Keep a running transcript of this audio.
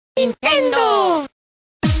Nintendo!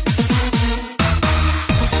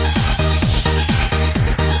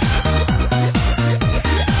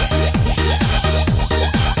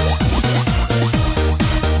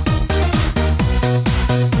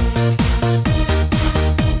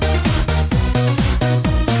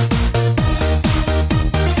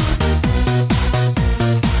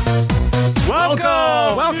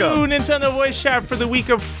 Welcome to Nintendo Voice Chat for the week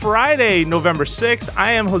of Friday, November 6th.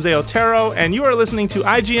 I am Jose Otero, and you are listening to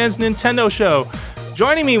IGN's Nintendo Show.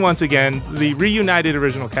 Joining me once again, the reunited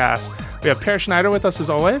original cast. We have Per Schneider with us as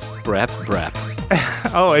always. Brep.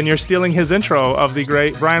 Oh, and you're stealing his intro of the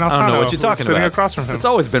great Brian Altano. I don't know what you're talking sitting about. across from him. It's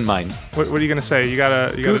always been mine. What are you going to say? You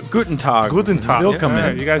gotta Guten Tag. Guten Tag.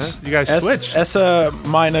 Willkommen. Yeah, you guys switch. Essa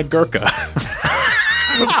meine Gurke.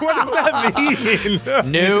 What does that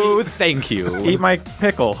mean? No, thank you. Eat my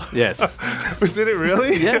pickle. Yes. Did it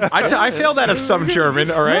really? Yes. I failed that of some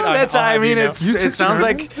German, all right? No, that's, I mean, it sounds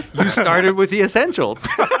like you started with the essentials.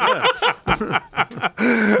 All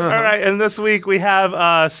right, and this week we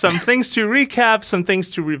have some things to recap, some things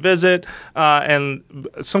to revisit, and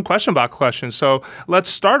some question box questions. So let's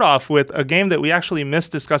start off with a game that we actually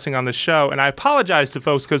missed discussing on the show, and I apologize to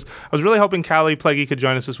folks because I was really hoping Callie Plaguey could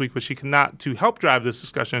join us this week, but she could not to help drive this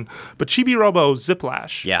discussion. But Chibi Robo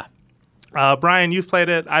Ziplash. Yeah. Brian, you've played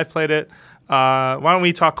it. I've played it. Why don't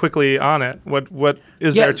we talk quickly on it? What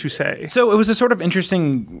is there to say? So it was a sort of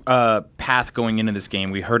interesting path going into this game.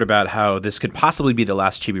 We heard about how this could possibly be the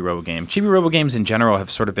last Chibi Robo game. Chibi Robo games in general have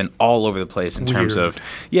sort of been all over the place in terms of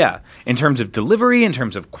delivery, in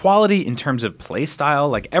terms of quality, in terms of play style,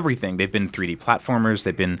 like everything. They've been 3D platformers.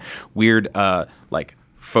 They've been weird like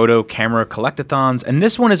photo camera collectathons, and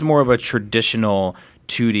this one is more of a traditional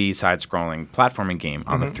 2D side-scrolling platforming game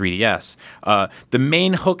on the 3DS. The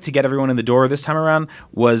main hook to get everyone in the door this time around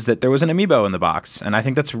was that there was an amiibo in the box, and I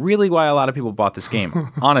think that's really why a lot of people bought this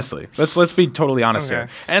game. Honestly, let's be totally honest here.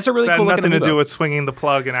 And it's a really cool looking amiibo. Nothing to do with swinging the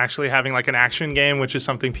plug and actually having like an action game, which is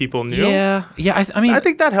something people knew. Yeah. I mean, I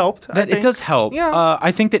think that helped. It does help. Yeah.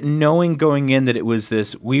 I think that knowing going in that it was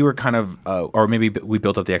this, we were kind of, or maybe we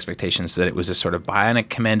built up the expectations that it was this sort of Bionic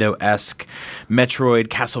Commando-esque, Metroid,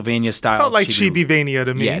 Castlevania style. Felt like Chibi-Vania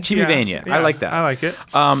to me. Yeah, Chibi-Vania. Yeah. I like that. I like it.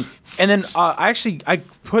 And then I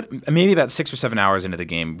put maybe about 6 or 7 hours into the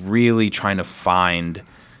game, really trying to find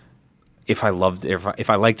if I liked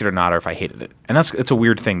it or not, or if I hated it. And it's a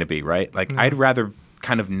weird thing to be, right? Like I'd rather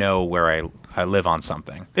kind of know where I live on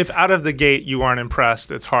something. If out of the gate you aren't impressed,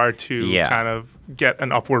 it's hard to kind of get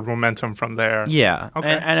an upward momentum from there. Yeah. Okay.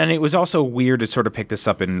 And it was also weird to sort of pick this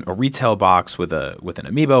up in a retail box with an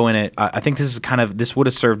amiibo in it. I think this would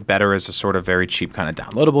have served better as a sort of very cheap kind of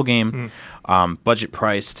downloadable game, budget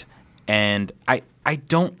priced, and I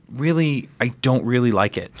don't really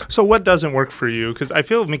like it. So what doesn't work for you? Because I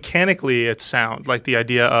feel mechanically it's sound, like the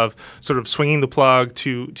idea of sort of swinging the plug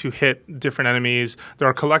to hit different enemies. There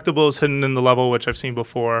are collectibles hidden in the level, which I've seen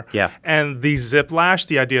before. Yeah. And the Ziplash,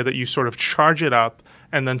 the idea that you sort of charge it up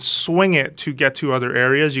and then swing it to get to other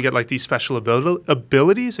areas. You get like these special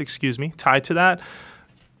abilities, tied to that.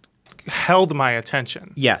 Held my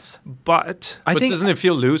attention. Yes. But doesn't it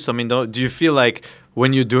feel loose? I mean, do you feel like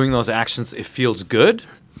when you're doing those actions, it feels good?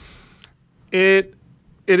 It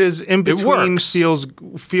is in between.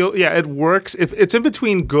 It works. It's in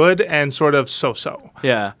between good and sort of so-so.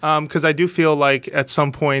 Yeah. Because I do feel like at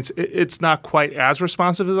some points it's not quite as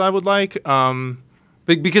responsive as I would like.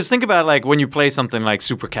 Because think about like when you play something like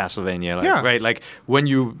Super Castlevania, right? Like when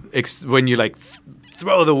you like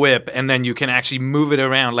throw the whip and then you can actually move it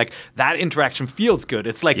around. Like that interaction feels good.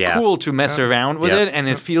 It's like cool to mess around with it, and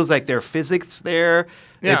it feels like there are physics there.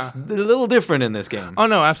 Yeah. It's a little different in this game. Oh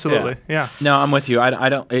no, absolutely. Yeah. No, I'm with you. I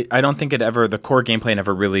don't think the core gameplay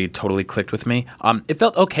never really totally clicked with me. It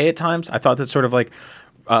felt okay at times. I thought that sort of like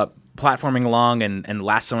platforming along and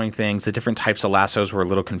lassoing things, the different types of lassos were a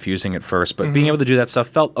little confusing at first, but being able to do that stuff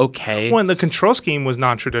felt okay. Well, and the control scheme was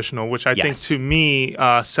non-traditional, which I think to me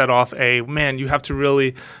set off you have to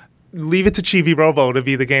really leave it to Chibi Robo to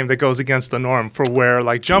be the game that goes against the norm for where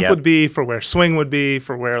like jump would be, for where swing would be,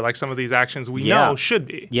 for where like some of these actions we know should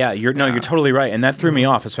be. Yeah, you're totally right, and that threw me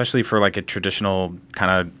off, especially for like a traditional kind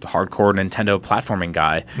of hardcore Nintendo platforming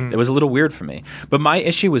guy. It was a little weird for me. But my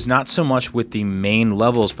issue was not so much with the main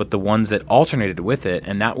levels, but the ones that alternated with it,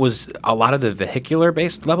 and that was a lot of the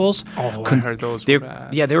vehicular-based levels. Oh, I heard those were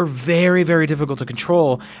bad. Yeah, they were very, very difficult to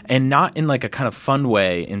control, and not in like a kind of fun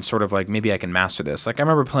way. In sort of like maybe I can master this. Like I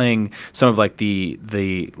remember playing missing some of like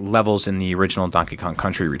the levels in the original Donkey Kong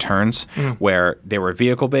Country Returns, where they were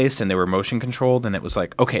vehicle based and they were motion controlled, and it was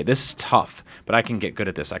like, okay, this is tough, but I can get good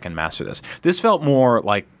at this. I can master this. This felt more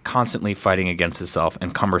like constantly fighting against itself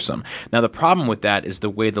and cumbersome. Now the problem with that is the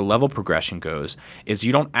way the level progression goes is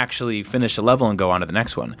you don't actually finish a level and go on to the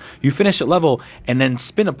next one. You finish a level and then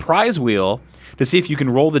spin a prize wheel to see if you can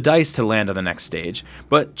roll the dice to land on the next stage.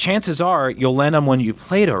 But chances are you'll land on one you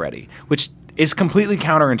played already, which is completely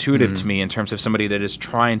counterintuitive to me in terms of somebody that is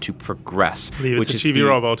trying to progress. Leave it to Chibi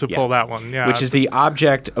Robo to pull that one. Yeah, which is the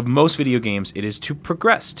object of most video games. It is to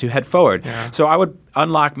progress, to head forward. Yeah. So I would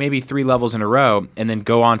unlock maybe 3 levels in a row and then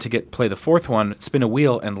go on to play the 4th one, spin a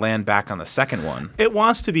wheel, and land back on the 2nd one. It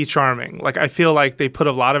wants to be charming. Like, I feel like they put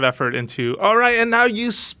a lot of effort into, all right, and now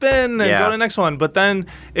you spin and go to the next one. But then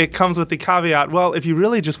it comes with the caveat, well, if you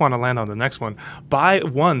really just want to land on the next one, buy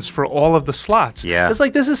ones for all of the slots. Yeah. It's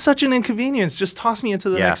like, this is such an inconvenience. Just toss me into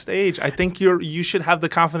the next stage. I think you should have the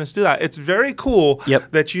confidence to do that. It's very cool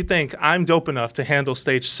that you think I'm dope enough to handle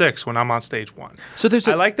stage 6 when I'm on stage 1. So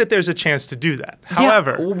I like that there's a chance to do that.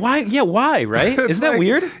 However, why? Yeah, why? Right? Isn't that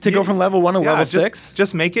weird to go from level 1 to level 6?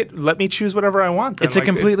 Just make it. Let me choose whatever I want. Then. It's a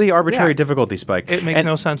completely arbitrary difficulty spike. It makes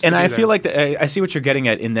no sense. And I feel like I see what you're getting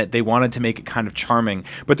at in that they wanted to make it kind of charming,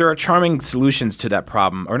 but there are charming solutions to that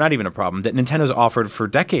problem, or not even a problem, that Nintendo's offered for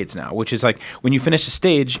decades now. Which is like when you finish a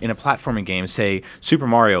stage in a platforming game, say Super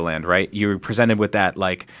Mario Land, right? You're presented with that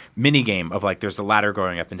like mini game of like there's the ladder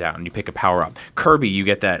going up and down, and you pick a power up. Kirby, you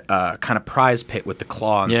get that kind of prize pit with the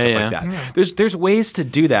claw and stuff like that. Yeah. There's ways to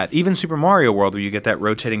do that. Even Super Mario World, where you get that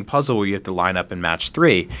rotating puzzle where you have to line up and match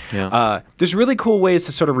 3. Yeah. There's really cool ways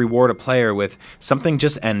to sort of reward a player with something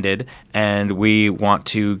just ended, and we want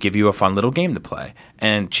to give you a fun little game to play.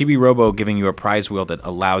 And Chibi Robo giving you a prize wheel that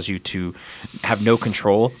allows you to have no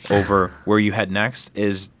control over where you head next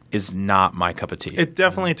is not my cup of tea. It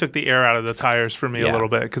definitely took the air out of the tires for me a little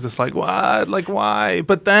bit, because it's like, what? Like, why?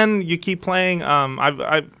 But then you keep playing.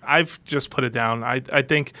 I've just put it down. I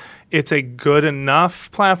think it's a good enough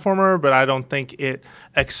platformer, but I don't think it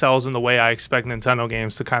excels in the way I expect Nintendo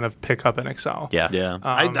games to kind of pick up and excel. Yeah.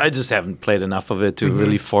 I just haven't played enough of it to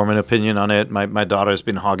really form an opinion on it. My daughter's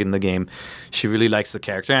been hogging the game. She really likes the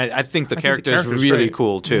character. I think the character is really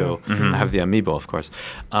cool too. I have the amiibo, of course.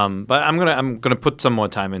 But I'm gonna put some more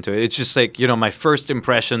time into it. It's just like, my first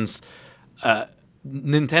impressions.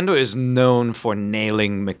 Nintendo is known for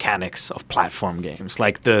nailing mechanics of platform games.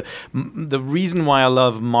 Like the reason why I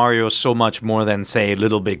love Mario so much more than, say,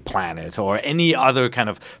 Little Big Planet or any other kind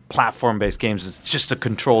of platform-based games is just the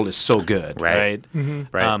control is so good, right?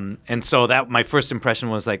 Right. And so that my first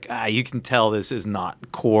impression was like, you can tell this is not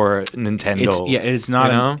core Nintendo. It's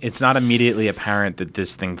not. It's not immediately apparent that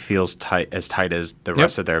this thing feels tight as the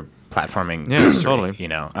rest of their platforming history. Totally.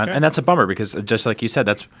 And that's a bummer, because just like you said,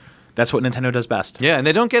 that's what Nintendo does best. Yeah, and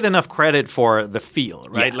they don't get enough credit for the feel,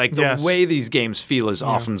 right? Like the way these games feel is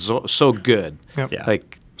often so good. Yep. Yeah.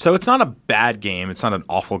 So it's not a bad game. It's not an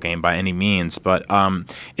awful game by any means, but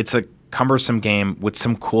it's a cumbersome game with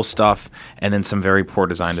some cool stuff and then some very poor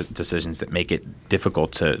design decisions that make it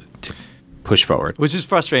difficult to push forward. Which is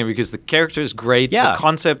frustrating because the character is great. Yeah. The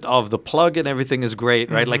concept of the plug and everything is great,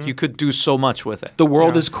 right? Like you could do so much with it. The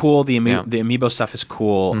world is cool. The amiibo stuff is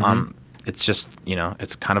cool. It's just,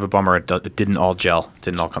 it's kind of a bummer. It didn't all gel,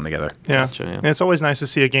 didn't all come together. Yeah. Gotcha, And it's always nice to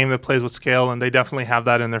see a game that plays with scale, and they definitely have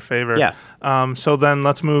that in their favor. Yeah. So then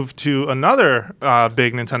let's move to another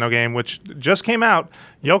big Nintendo game, which just came out.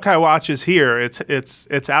 Yokai Watch is here.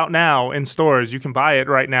 It's out now in stores. You can buy it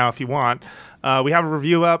right now if you want. We have a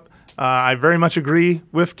review up. I very much agree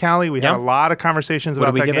with Callie. We had a lot of conversations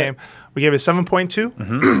about that game. We gave it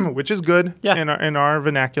 7.2, which is good in our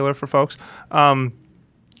vernacular for folks.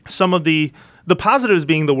 Some of the positives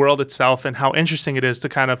being the world itself and how interesting it is to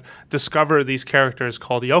kind of discover these characters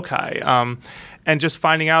called yokai. And just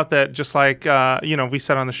finding out that, just like, we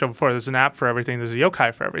said on the show before, there's an app for everything, there's a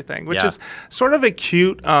yokai for everything, which is sort of a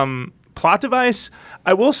cute plot device.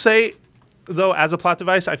 I will say, though, as a plot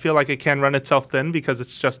device, I feel like it can run itself thin because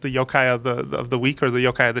it's just the yokai of the week or the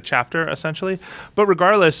yokai of the chapter, essentially. But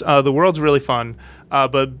regardless, the world's really fun.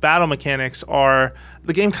 But battle mechanics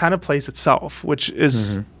the game kind of plays itself, which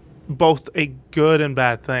is both a good and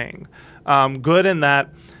bad thing. Good in that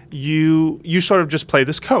you sort of just play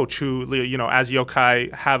this coach who, as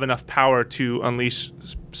yokai, have enough power to unleash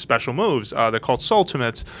special moves. They're called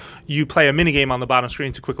Soultimates. You play a minigame on the bottom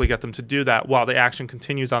screen to quickly get them to do that while the action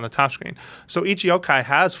continues on the top screen. So each yokai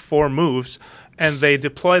has 4 moves, and they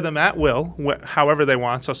deploy them at will, however they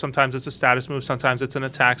want. So sometimes it's a status move, sometimes it's an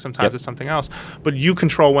attack, sometimes it's something else. But you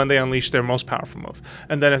control when they unleash their most powerful move.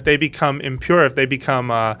 And then if they become impure, if they become,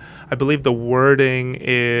 I believe the wording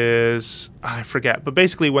is, I forget. But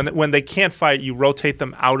basically, when they can't fight, you rotate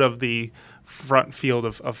them out of the front field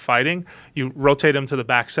of fighting. You rotate them to the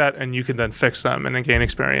back set, and you can then fix them and then gain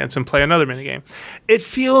experience and play another minigame. It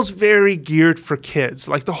feels very geared for kids.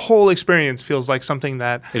 Like the whole experience feels like something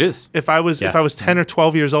that it is. If I was 10 or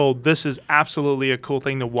 12 years old, this is absolutely a cool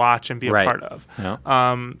thing to watch and be a part of. Yeah.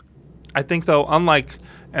 I think though, unlike,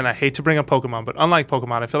 and I hate to bring up Pokemon, but unlike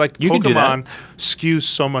Pokemon, I feel like Pokemon skews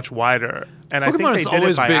so much wider. And Pokemon I think they did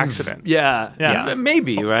it by accident.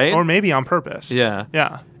 Maybe, right? Or maybe on purpose. Yeah.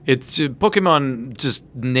 Yeah. It's Pokemon just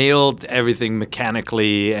nailed everything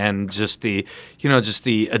mechanically, and just the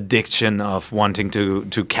addiction of wanting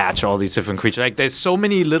to catch all these different creatures. Like there's so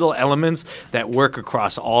many little elements that work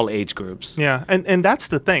across all age groups. Yeah, and that's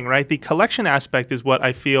the thing, right? The collection aspect is what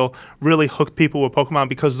I feel really hooked people with Pokemon,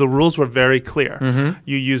 because the rules were very clear. Mm-hmm.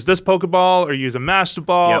 You use this Pokeball, or use a Master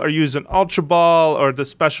Ball, or use an Ultra Ball, or the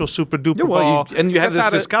special Super Duper Ball. And you have this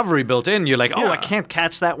discovery built in. You're like, I can't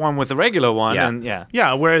catch that one with the regular one.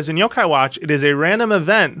 Whereas in Yokai Watch, it is a random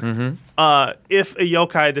event if a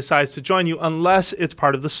yokai decides to join you, unless it's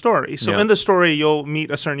part of the story. So in the story, you'll meet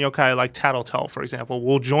a certain yokai, like Tattletale, for example,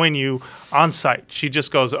 will join you on site. She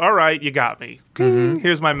just goes, all right, you got me.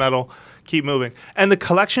 Here's my medal. Keep moving. And the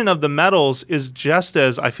collection of the medals is just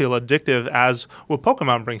as, I feel, addictive as what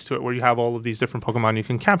Pokemon brings to it, where you have all of these different Pokemon you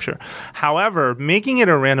can capture. However, making it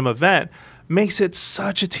a random event makes it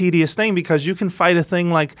such a tedious thing, because you can fight a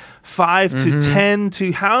thing like 5 to 10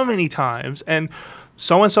 to how many times, and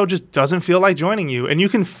so-and-so just doesn't feel like joining you. And you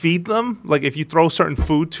can feed them, like if you throw certain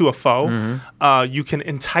food to a foe, you can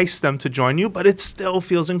entice them to join you, but it still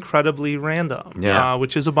feels incredibly random,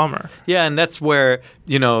 which is a bummer. Yeah, and that's where,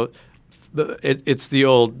 it's the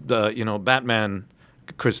old, Batman,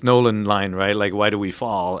 Chris Nolan line, right? Like, why do we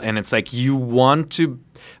fall? And it's like, you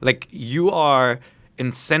are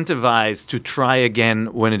incentivized to try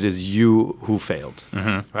again when it is you who failed,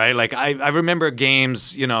 right? Like I remember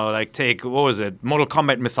games, like take, what was it, Mortal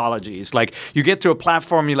Kombat Mythologies. Like you get to a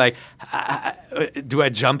platform, you're like, do I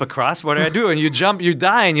jump across? What do I do? And you jump, you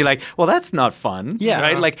die, and you're like, well, that's not fun,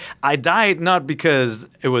 right? Like I died not because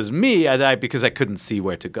it was me, I died because I couldn't see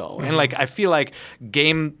where to go. And like I feel like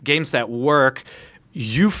games that work,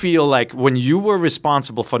 you feel like when you were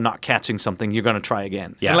responsible for not catching something, you're going to try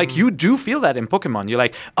again. Yeah. And like you do feel that in Pokemon. You're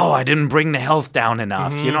like, oh, I didn't bring the health down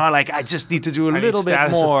enough. Like I just need to do a little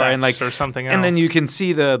bit more, and like or something else. And then you can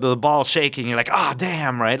see the ball shaking. You're like, oh,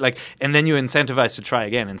 damn, right? Like, and then you incentivize to try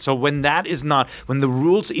again. And so when the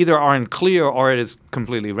rules either aren't clear or it is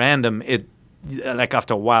completely random, it like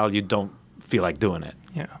after a while you don't feel like doing it.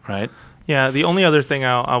 Yeah. Right. Yeah, the only other thing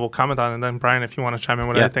I will comment on, and then Brian, if you want to chime in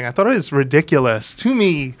with anything, I thought it is ridiculous to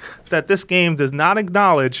me that this game does not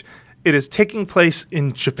acknowledge it is taking place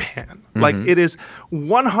in Japan. Like, it is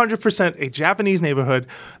 100% a Japanese neighborhood.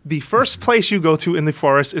 The first place you go to in the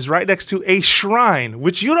forest is right next to a shrine,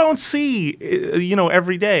 which you don't see,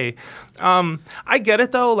 every day. I get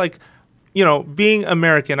it, though. Like, being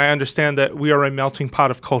American, I understand that we are a melting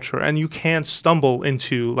pot of culture, and you can stumble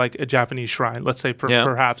into like a Japanese shrine. Let's say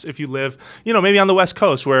perhaps if you live, maybe on the West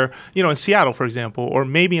Coast, where, in Seattle, for example, or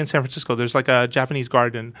maybe in San Francisco, there's like a Japanese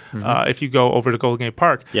garden if you go over to Golden Gate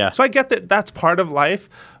Park. Yeah. So I get that that's part of life,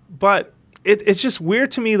 but it's just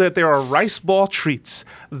weird to me that there are rice ball treats,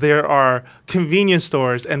 there are convenience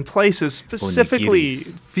stores and places specifically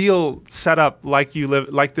feel set up like you live,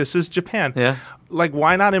 like this is Japan. Yeah. Like,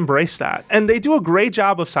 why not embrace that? And they do a great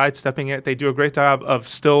job of sidestepping it. They do a great job of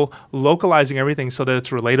still localizing everything so that it's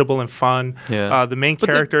relatable and fun. Yeah. The main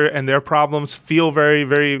character and their problems feel very,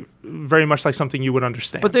 very, very much like something you would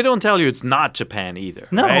understand. But they don't tell you it's not Japan either.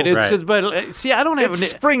 No, right? It's just, but see, I don't have it's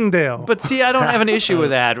Springdale. But see, I don't have an issue with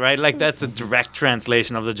that, right? Like, that's a direct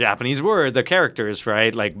translation of the Japanese word, the characters,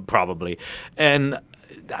 right? Like, probably. And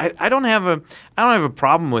I don't have a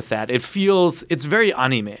problem with that. It's very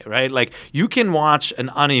anime, right? Like, you can watch an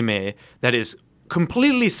anime that is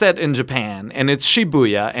completely set in Japan, and it's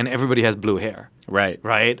Shibuya, and everybody has blue hair.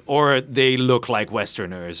 Right? Or they look like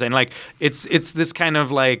Westerners. And like it's this kind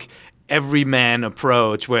of like everyman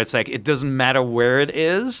approach where it's like it doesn't matter where it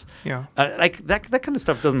is. Yeah. Like that kind of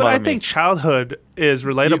stuff doesn't bother me. But I think childhood is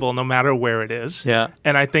relatable no matter where it is. Yeah.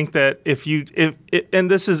 And I think that if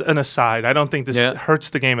and this is an aside, I don't think this hurts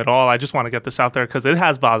the game at all. I just want to get this out there because it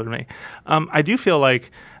has bothered me. I do feel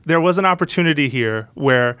like there was an opportunity here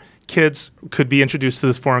where kids could be introduced to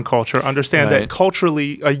this foreign culture, understand that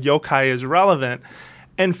culturally a yokai is relevant,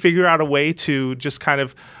 and figure out a way to just kind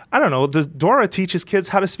of, I don't know, Dora teaches kids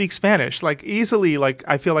how to speak Spanish. Like easily, like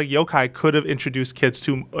I feel like Yokai could have introduced kids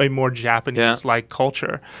to a more Japanese-like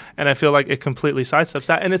culture. And I feel like it completely sidesteps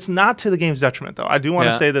that. And it's not to the game's detriment, though. I do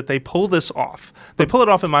want to say that they pull this off. They pull it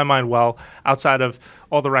off in my mind well, outside of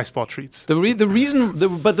all the rice ball treats. The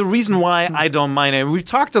reason why I don't mind it, we've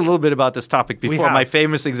talked a little bit about this topic before. My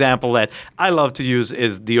famous example that I love to use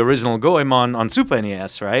is the original Goemon on Super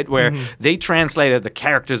NES, right? Where they translated the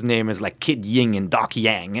character's name as like Kid Ying and Doc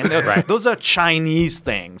Yang. And those are Chinese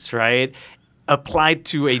things, right? Applied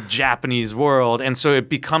to a Japanese world. And so it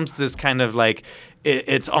becomes this kind of like,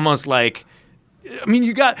 it's almost like, I mean,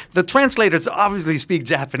 you got the translators obviously speak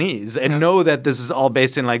Japanese and know that this is all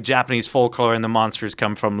based in like Japanese folklore and the monsters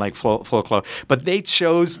come from like folklore, but they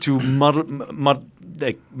chose to muddle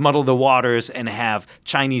the waters and have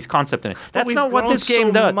Chinese concept in it. That's not what this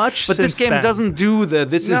game does. But this game doesn't do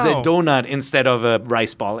this is a donut instead of a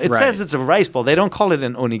rice ball. It says it's a rice ball. They don't call it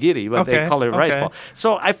an onigiri, but they call it a rice ball.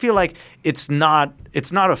 So I feel like it's not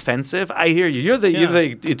offensive. I hear you. You're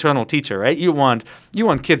the eternal teacher, right? You want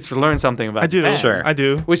kids to learn something about Japan. Sure. I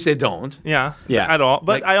do. Which they don't. Yeah. At all.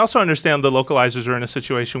 But I also understand the localizers are in a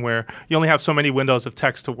situation where you only have so many windows of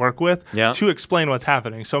text to work with to explain what's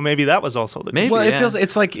happening. So maybe that was also the Well, it feels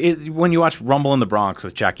it's like when you watch Rumble in the Bronx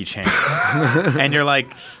with Jackie Chan, and you're like,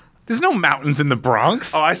 there's no mountains in the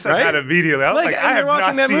Bronx. Oh, I said that immediately. I was like I have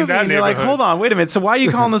not seen that and you're like, hold on, wait a minute. So why are you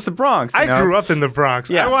calling this the Bronx? I grew up in the Bronx.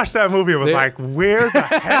 I watched that movie and was like, where the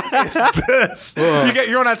heck is this?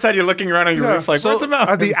 You're on outside, you're looking around on your roof like, where's the mountains?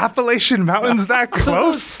 Are the Appalachian Mountains that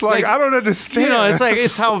close? Like, I don't understand. You know,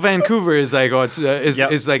 it's how Vancouver is like,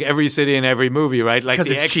 is like every city in every movie, right? Like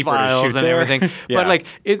the X-Files and everything. But like,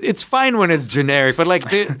 it's fine when it's generic. But like,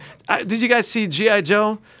 did you guys see G.I.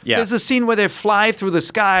 Joe? Yeah. There's a scene where they fly through the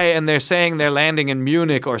sky and they're saying they're landing in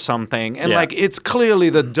Munich or something. And like, it's clearly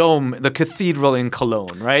the dome, the cathedral in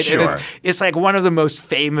Cologne, right? Sure. And it's like one of the most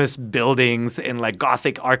famous buildings in like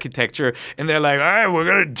Gothic architecture. And they're like, all right, we're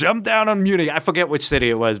going to jump down on Munich. I forget which city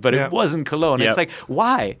it was, but it wasn't Cologne. It's like,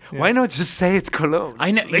 why? Why not just say it's Cologne?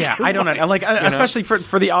 I know. Like, I don't know. Like, especially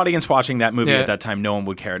for the audience watching that movie at that time, no one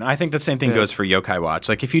would care. And I think the same thing goes for Yokai Watch.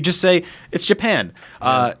 Like, if you just say it's Japan,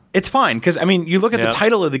 it's fine. Because, I mean, you look at the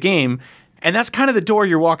title of the game, and that's kind of the door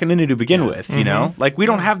you're walking into to begin with, you know? Like, we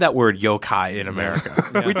don't have that word yokai in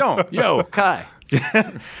America. We don't. Yokai.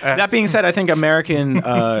 That being said, I think American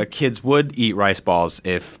kids would eat rice balls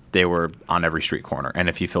if they were on every street corner, and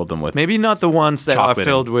if you filled them with maybe not the ones that are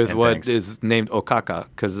filled with what things. is named okaka,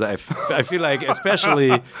 because I feel like especially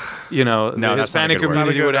the Hispanic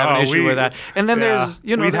community would have an issue with that. And then there's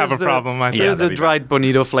we'd have a problem. I think the dried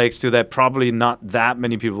bonito flakes too. That probably not that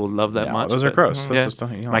many people love that much. Those are gross.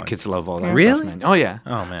 My kids love all that. Really? Stuff, man. Oh yeah.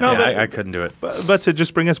 Oh man. No, I couldn't do it. But to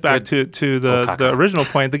just bring us back to the original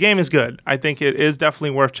point, the game is good. I think it is definitely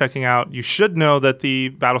worth checking out. You should know that the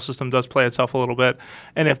battle system does play itself a little bit,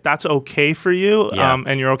 and if that's okay for you,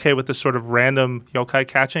 and you're okay with this sort of random yokai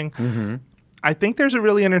catching, I think there's a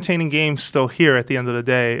really entertaining game still here at the end of the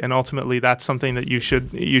day, and ultimately that's something that you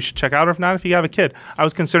should check out. Or if not, if you have a kid, I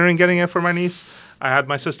was considering getting it for my niece. I had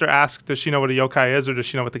my sister ask, does she know what a yokai is or does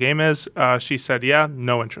she know what the game is? She said, yeah,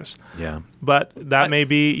 no interest. Yeah. But that may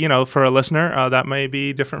be, for a listener, that may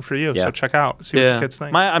be different for you. Yeah. So check out, see what your kids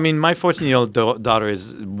think. My 14-year-old daughter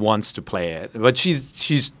wants to play it, but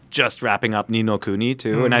she's just wrapping up Ni no Kuni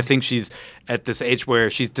too, and I think she's at this age where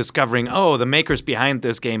she's discovering, the makers behind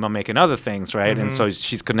this game are making other things, right? And so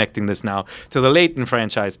she's connecting this now to the Layton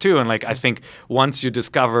franchise too. And like, I think once you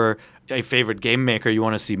discover a favorite game maker, you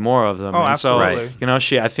want to see more of them. Oh, absolutely.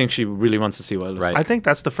 So, I think she really wants to see what it is. Right. I think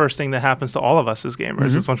that's the first thing that happens to all of us as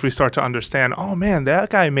gamers is once we start to understand, oh man, that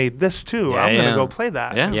guy made this too. I'm going to go play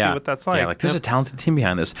that and see what that's like. Yeah, like there's a talented team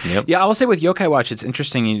behind this. Yep. Yeah, I will say with Yokai Watch, it's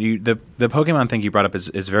interesting. The Pokemon thing you brought up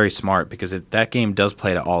is very smart because that game does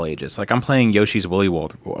play to all ages. Like I'm playing Yoshi's Woolly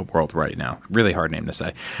World right now. Really hard name to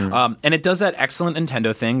say. And it does that excellent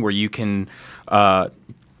Nintendo thing where you can...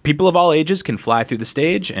 people of all ages can fly through the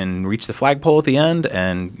stage and reach the flagpole at the end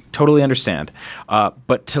and totally understand.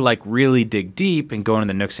 But to like really dig deep and go into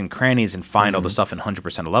the nooks and crannies and find all the stuff in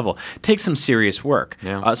 100% of level takes some serious work.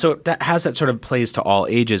 Yeah. So that has that sort of plays to all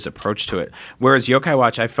ages approach to it. Whereas Yokai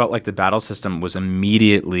Watch, I felt like the battle system was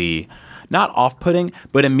immediately not off-putting,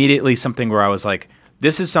 but immediately something where I was like,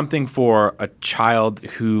 this is something for a child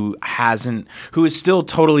who is still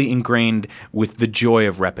totally ingrained with the joy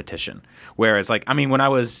of repetition. Whereas, like, I mean, when I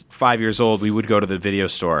was 5 years old, we would go to the video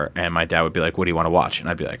store, and my dad would be like, what do you want to watch? And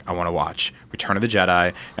I'd be like, I want to watch Return of the Jedi,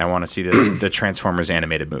 and I want to see the Transformers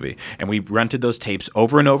animated movie. And we rented those tapes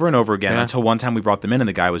over and over and over again until one time we brought them in, and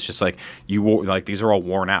the guy was just like, these are all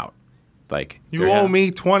worn out. Like you owe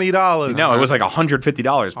me $20. No, it was like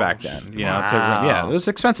 $150 back then. You know, wow. it was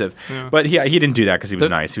expensive. Yeah. But he didn't do that because he was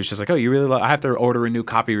nice. He was just like, oh, you really? I have to order a new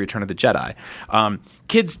copy of Return of the Jedi.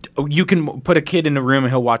 Kids, you can put a kid in a room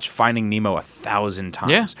and he'll watch Finding Nemo 1,000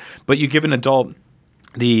 times. Yeah. But you give an adult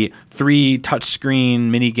the 3 touchscreen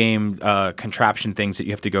minigame contraption things that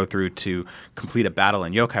you have to go through to complete a battle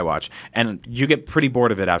in Yokai Watch, and you get pretty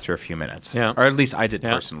bored of it after a few minutes. Yeah. Or at least I did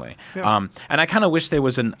personally. Yeah. And I kind of wish there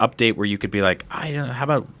was an update where you could be like, how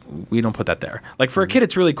about we don't put that there? Like for a kid,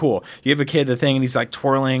 it's really cool. You have a kid, the thing, and he's like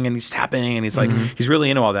twirling and he's tapping and he's like, he's really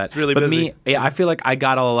into all that. It's really busy. Me, I feel like I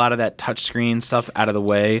got a lot of that touchscreen stuff out of the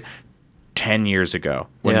way 10 years ago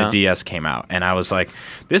when the DS came out, and I was like,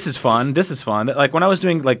 this is fun. Like when I was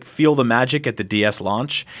doing like Feel the Magic at the DS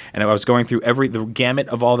launch, and I was going through the gamut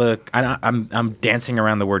of all the I'm dancing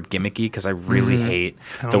around the word gimmicky because I really hate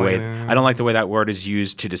the way I don't like the way that word is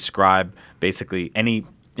used to describe basically any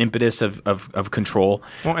impetus of control.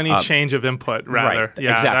 Well, any change of input rather. Right,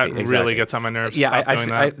 yeah, exactly, that really gets on my nerves.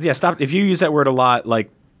 Stop. If you use that word a lot, like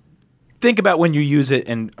think about when you use it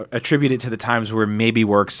and attribute it to the times where it maybe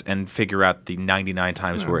works and figure out the 99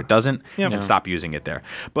 times where it doesn't and stop using it there.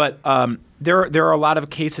 But there are a lot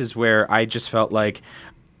of cases where I just felt like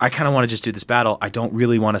I kind of want to just do this battle. I don't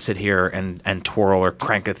really want to sit here and twirl or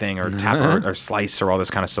crank a thing or tap or slice or all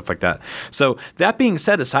this kind of stuff like that. So that being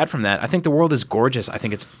said, aside from that, I think the world is gorgeous. I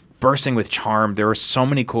think it's bursting with charm. There are so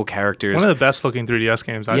many cool characters. One of the best looking 3DS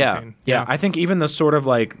games I've seen. Yeah, I think even the sort of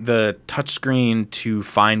like the touchscreen to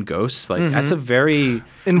find ghosts, like that's a very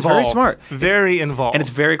involved, very smart, very involved, and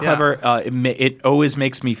it's very clever. Yeah. It always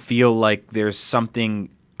makes me feel like there's something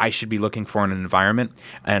I should be looking for in an environment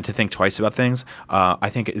and to think twice about things.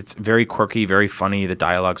 I think it's very quirky, very funny. The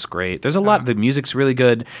dialogue's great. There's a lot. The music's really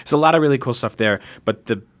good. There's a lot of really cool stuff there. But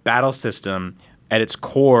the battle system at its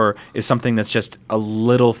core is something that's just a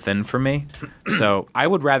little thin for me. So I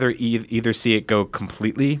would rather either see it go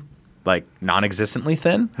completely like non-existently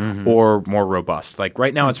thin or more robust. Like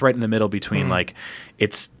right now it's right in the middle between like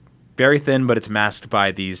it's very thin, but it's masked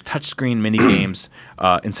by these touchscreen mini games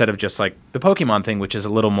instead of just like the Pokemon thing, which is a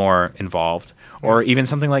little more involved, or even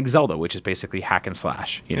something like Zelda, which is basically hack and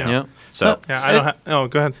slash. You know, yeah. So go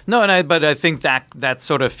ahead. No, but I think that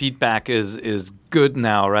sort of feedback is good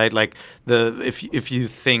now, right? Like if you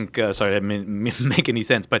think, sorry, I didn't make any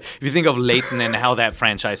sense, but if you think of Layton and how that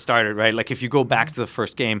franchise started, right? Like if you go back to the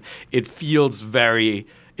first game, it feels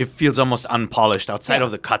almost unpolished outside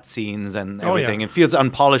of the cutscenes and everything. It feels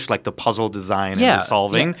unpolished, like the puzzle design and the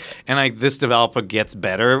solving. And like this developer gets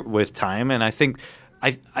better with time, and I think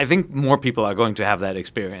more people are going to have that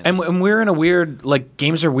experience. And we're in a weird, like,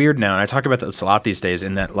 games are weird now, and I talk about this a lot these days,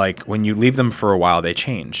 in that, like, when you leave them for a while, they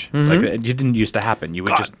change. Like, it didn't used to happen. You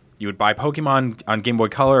would buy Pokemon on Game Boy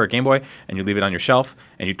Color or Game Boy, and you'd leave it on your shelf,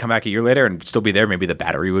 and you'd come back a year later and still be there. Maybe the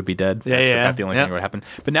battery would be dead. That's about the only thing that would happen.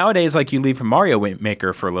 But nowadays, like, you leave from Mario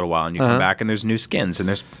Maker for a little while, and you come back, and there's new skins, and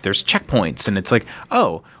there's checkpoints, and it's like,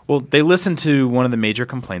 oh, well, they listened to one of the major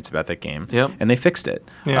complaints about that game, and they fixed it.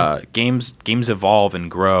 Games evolve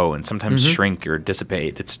and grow, and sometimes shrink or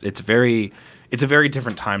dissipate. It's a very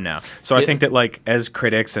different time now. So I think that, like, as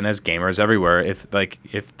critics and as gamers everywhere,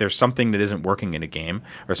 if there's something that isn't working in a game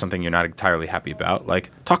or something you're not entirely happy about,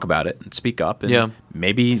 like, talk about it and speak up. And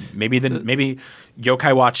maybe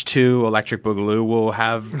Yokai Watch 2 Electric Boogaloo will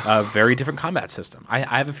have a very different combat system. I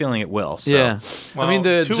have a feeling it will. So. Yeah. Well, I mean, 2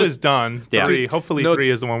 is done. 3, hopefully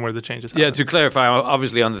 3 is the one where the changes happen. Yeah, to clarify,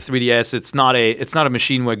 obviously on the 3DS, it's not a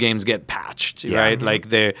machine where games get patched, right?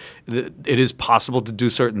 Like it is possible to do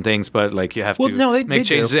certain things, but like you have to make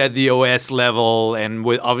changes at the OS level and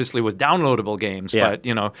obviously with downloadable games. But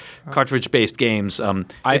cartridge-based games,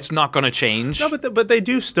 it's not going to change. No, but they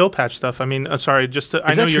do still patch stuff. I mean, sorry,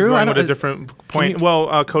 I know you're going with a different point.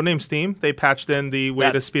 Codename Steam, they patched in the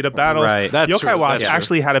way to speed up battles. Right. Yokai Watch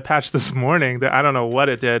actually had a patch this morning that I don't know what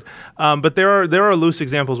it did. But there are loose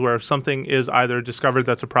examples where something is either discovered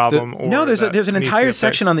that's a problem or there's an entire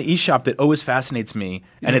section on the eShop that always fascinates me,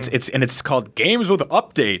 and it's called Games with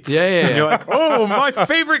Updates. Yeah. And you're like, oh, my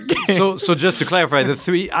favorite game. So just to clarify, the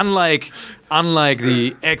 3 unlike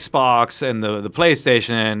the Xbox and the PlayStation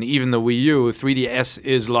and even the Wii U, 3DS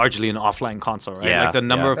is largely an offline console, right? Yeah, like the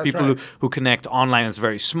number of people who connect online is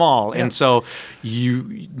very small. And so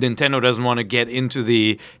Nintendo doesn't want to get into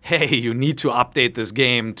hey, you need to update this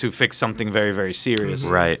game to fix something very, very serious.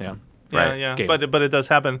 Right. Yeah. Right. Yeah. But it does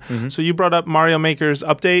happen. So you brought up Mario Maker's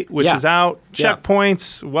update, which is out.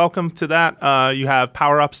 Checkpoints, welcome to that. You have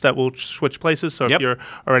power-ups that will switch places. So if you're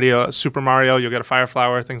already a Super Mario, you'll get a Fire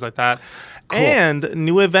Flower, things like that. and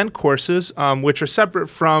new event courses, which are separate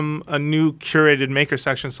from a new curated maker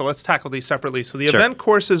section. So let's tackle these separately. So the event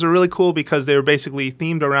courses are really cool because they're basically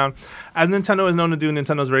themed around, as Nintendo is known to do,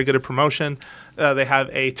 Nintendo's very good at promotion. They have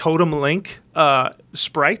a Totem Link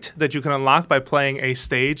sprite that you can unlock by playing a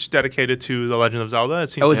stage dedicated to The Legend of Zelda.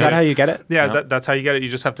 Is that how you get it? Yeah, that's how you get it. You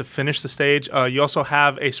just have to finish the stage. You also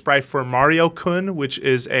have a sprite for Mario-kun, which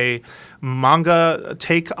is a manga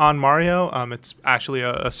take on Mario. It's actually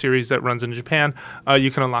a series that runs in Japan.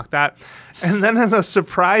 You can unlock that. And then as a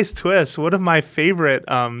surprise twist, one of my favorite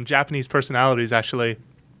Japanese personalities, actually,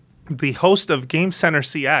 the host of Game Center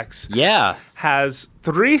CX, has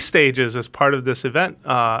 3 stages as part of this event.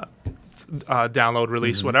 Download,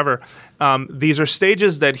 release, whatever. These are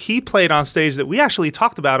stages that he played on stage that we actually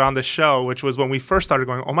talked about on the show, which was when we first started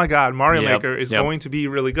going, oh my God, Mario Maker is going to be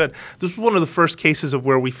really good. This was one of the first cases of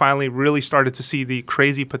where we finally really started to see the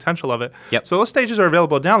crazy potential of it. So those stages are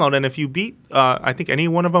available to download, and if you beat, I think, any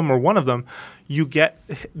one of them or one of them, you get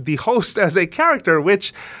the host as a character,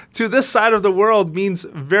 which to this side of the world means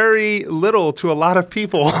very little to a lot of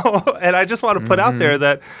people. And I just want to put out there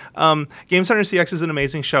that Game Center CX is an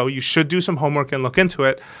amazing show. You should do some homework and look into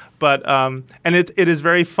it. But and it is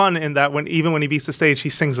very fun in that even when he beats the stage, he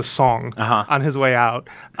sings a song on his way out.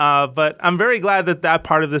 But I'm very glad that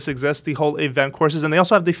part of this exists, the whole event courses. And they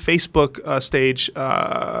also have the Facebook stage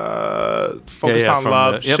focused on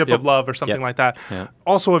love, Ship of Love or something like that.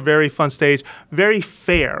 Also a very fun stage, very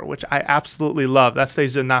fair, which I absolutely love. That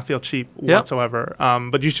stage did not feel cheap whatsoever.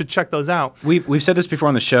 But you should check those out. We've said this before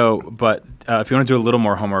on the show, but if you want to do a little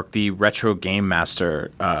more homework, the Retro Game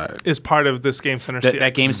Master is part of this Game Center CX.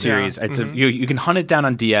 That game series. It's you can hunt it down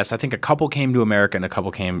on DS. I think a couple came to America and a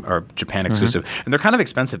couple are Japan exclusive. And they're kind of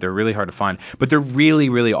expensive. They're really hard to find. But they're really,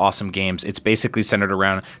 really awesome games. It's basically centered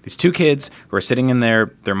around these 2 kids who are sitting in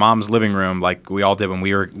their mom's living room, like we all did when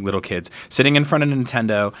we were little kids, sitting in front of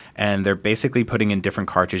Nintendo, and they're basically putting in different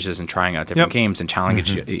cartridges and trying out different games and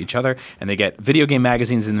challenging each other. And they get video game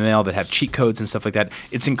magazines in the mail that have cheat codes and stuff like that.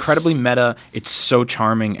 It's incredibly meta. It's so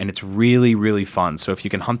charming, and it's really, really fun. So if you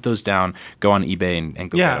can hunt those down, go on eBay and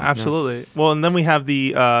go get them. Absolutely. Well, and then we have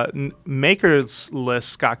the makers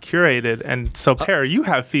list got curated, and so Per, you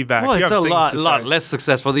have feedback. Well, it's a lot less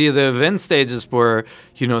successful. The event stages were,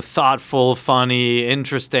 thoughtful, funny,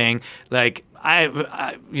 interesting. Like I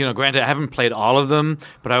granted, I haven't played all of them,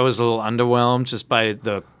 but I was a little underwhelmed just by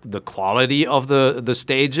the quality of the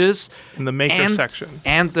stages in the maker section,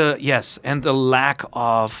 and the lack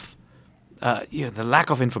of the lack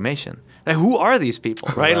of information. Like, who are these people,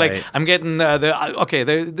 right? Like, I'm getting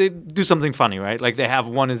they do something funny, right? Like, they have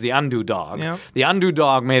one is the Undo Dog. The Undo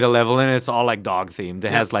Dog made a level, and it's all like dog themed.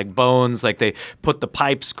 It has like bones, like they put the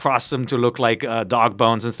pipes, cross them to look like dog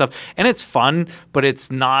bones and stuff. And it's fun, but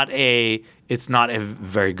it's not a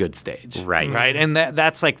very good stage, right? And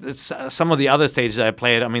that's like some of the other stages I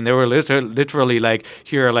played. I mean, they were literally like,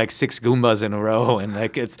 here are like 6 Goombas in a row, and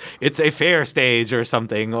like it's a fair stage or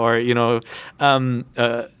something, or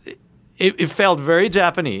It felt very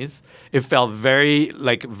Japanese. It felt very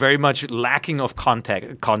much lacking of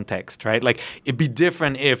context, right? Like, it'd be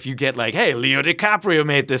different if you get like, hey, Leo DiCaprio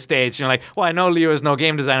made this stage. And you're like, well, I know Leo is no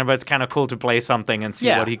game designer, but it's kind of cool to play something and see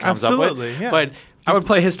what he comes up with. Yeah. But I would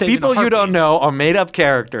play his stage. People you don't know are made up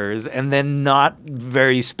characters, and then not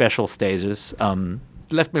very special stages.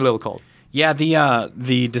 Left me a little cold. Yeah,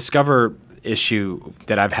 the Discover issue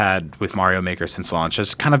that I've had with Mario Maker since launch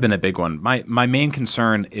has kind of been a big one. My main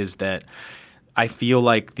concern is that I feel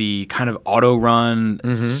like the kind of auto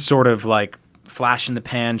run, sort of like flash in the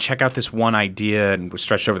pan, check out this one idea and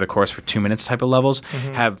stretched over the course for 2 minutes type of levels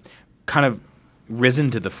have kind of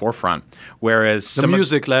risen to the forefront, whereas the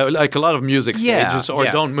music, like a lot of music stages,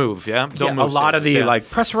 don't move, don't move. A lot of the like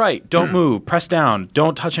press right, don't move, press down,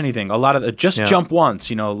 don't touch anything. A lot of the just jump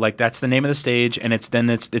once, like that's the name of the stage, and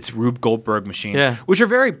it's Rube Goldberg machine, which are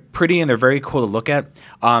very pretty and they're very cool to look at.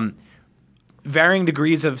 Varying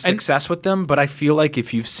degrees of success with them, but I feel like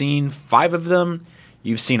if you've seen 5 of them,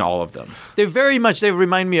 you've seen all of them. They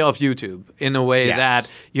remind me of YouTube in a way that,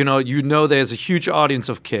 there's a huge audience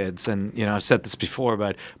of kids. And, I've said this before,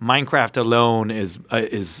 but Minecraft alone is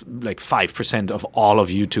like 5% of all of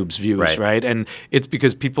YouTube's views, right? And it's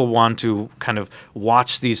because people want to kind of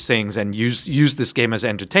watch these things and use this game as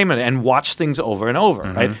entertainment and watch things over and over,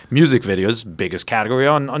 right? Music videos, biggest category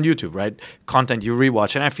on YouTube, right? Content you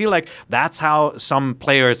rewatch. And I feel like that's how some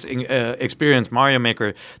players experience Mario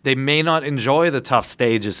Maker. They may not enjoy the tough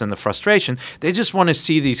stages and the frustration. They just want to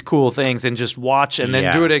see these cool things and just watch and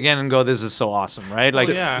then do it again and go, this is so awesome, right? Like,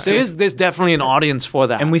 there's definitely an audience for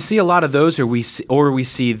that. And we see a lot of those, or we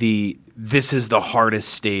see this is the hardest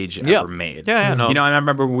stage ever made. Yeah, no. You know, and I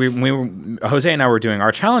remember Jose and I were doing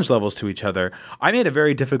our challenge levels to each other. I made a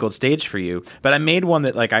very difficult stage for you, but I made one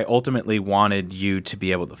that like I ultimately wanted you to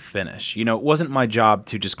be able to finish. You know, it wasn't my job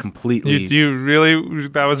to just completely. You really?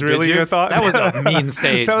 That was really your thought? That was a mean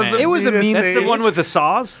stage, man. It was a mean That's stage. the one with the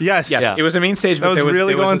saws? Yes. Yes, it was a mean stage. That but was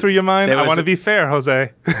really going through your mind. I want to be fair,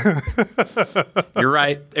 Jose. You're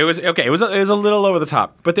right. It was okay. It was a little over the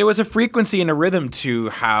top, but there was a frequency and a rhythm to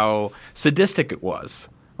how sadistic it was.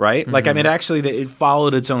 Right? Like, I mean, actually, it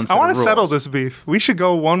followed its own set I want of to rules. settle this beef. We should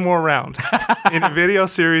go one more round in a video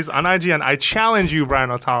series on IGN. I challenge you, Brian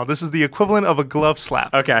O'Tonnell. This is the equivalent of a glove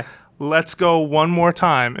slap. Okay. Let's go one more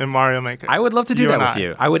time in Mario Maker. I would love to do that with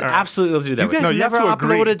you. I would All right. absolutely love to do that You with guys No, you have never to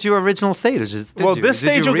agree. uploaded your original stages, did Well, you? this Did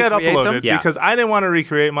stage you will get recreate them? uploaded Yeah. because I didn't want to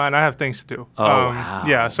recreate mine. I have things to do. wow.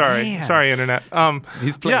 Yeah, sorry. Man. Sorry, Internet.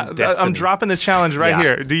 He's playing I'm Destiny. dropping the challenge right Yeah.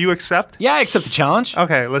 here. Do you accept? Yeah, I accept the challenge.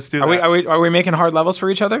 Okay, let's do Are that. we making hard levels for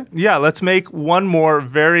each other? Yeah, let's make one more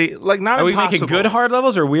very, like, not Are we impossible. making good hard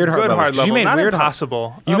levels or weird hard Good levels? hard 'Cause level. You made not weird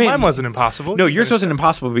impossible. You made- Mine wasn't impossible. No, You yours finished wasn't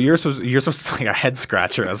impossible, but yours was like a head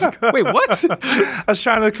scratcher. I was like, wait, what? I was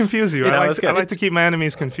trying to confuse you. Yeah, I that's good. like to keep my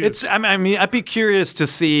enemies confused. I mean, I'd be curious to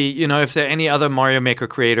see, you know, if there are any other Mario Maker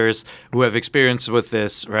creators who have experience with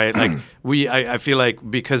this, right? Like, I feel like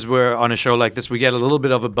because we're on a show like this, we get a little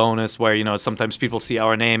bit of a bonus where, you know, sometimes people see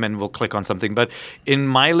our name and will click on something. But in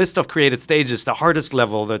my list of created stages, the hardest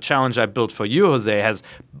level, the challenge I built for you, Jose, has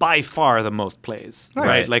by far the most plays,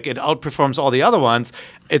 right? Like, it outperforms all the other ones.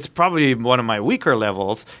 It's probably one of my weaker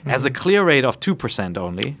levels, has a clear rate of 2%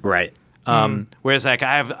 only. Right. Whereas like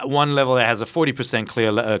I have one level that has a 40%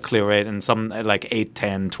 clear rate and some like 8,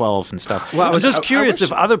 10, 12 and stuff. Well, I was just I curious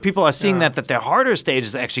wish- if other people are seeing that their harder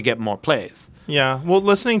stages actually get more plays. Yeah. Well,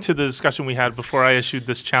 listening to the discussion we had before I issued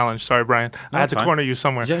this challenge, sorry, Brian, I had that's to fine. corner you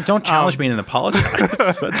somewhere. Yeah, don't challenge me and apologize.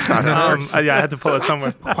 That's not how it works. Yeah, I had to pull it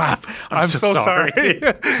somewhere. Wow. I'm so sorry.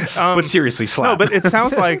 But seriously, slap. No, but it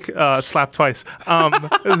sounds like slap twice.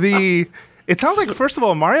 It sounds like, first of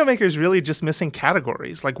all, Mario Maker is really just missing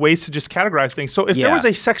categories, like ways to just categorize things. So if there Yeah. was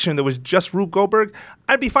a section that was just Rube Goldberg,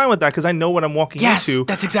 I'd be fine with that because I know what I'm walking Yes, into.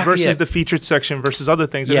 that's exactly versus it. the featured section versus other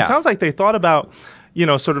things. And Yeah. it sounds like they thought about, you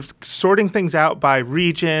know, sort of sorting things out by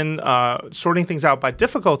region, sorting things out by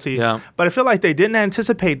difficulty. Yeah. But I feel like they didn't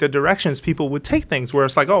anticipate the directions people would take things, where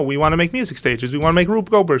it's like, oh, we want to make music stages. We want to make Rube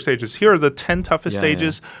Goldberg stages. Here are the 10 toughest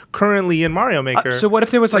stages currently in Mario Maker. So what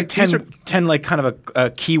if there was like these 10 like kind of a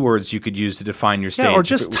keywords you could use to define your stage? Yeah, or If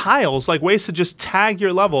just it- tiles, like ways to just tag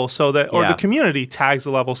your level so that, or Yeah. the community tags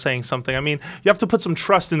the level saying something. I mean, you have to put some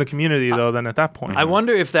trust in the community, though, then at that point. I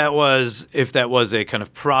wonder if that was a kind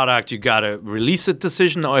of product you got to release it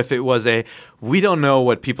decision, or if it was a we don't know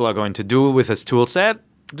what people are going to do with this tool set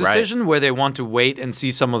decision, where they want to wait and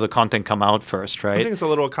see some of the content come out first, I right? think it's a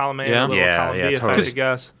little column A, Yeah. a little Yeah, column yeah, B, if I had totally. to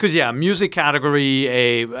guess. Because music category,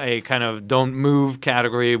 a kind of don't move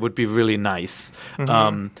category would be really nice.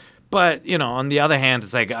 But you know, on the other hand,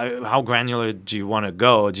 it's like how granular do you want to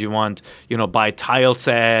go? Do you want, you know, by tile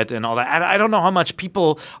set and all that? I don't know how much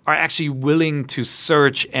people are actually willing to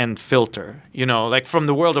search and filter. You know, like from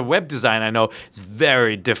the world of web design, I know it's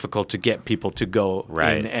very difficult to get people to go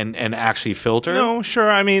Right. in and actually filter. No, sure.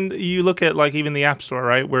 I mean, you look at like even the App Store,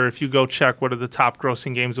 right? Where if you go check what are the top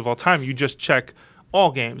grossing games of all time, you just check all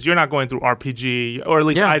games. You're not going through RPG, or at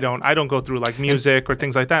least Yeah. I don't. I don't go through like music or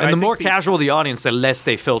things like that. And I the think more casual the audience, the less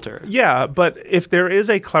they filter. Yeah, but if there is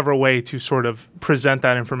a clever way to sort of present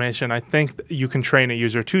that information, I think you can train a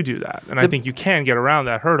user to do that. And I think you can get around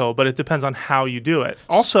that hurdle, but it depends on how you do it.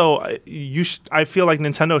 Also, I feel like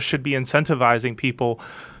Nintendo should be incentivizing people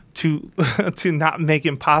to not make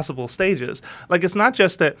impossible stages. Like, it's not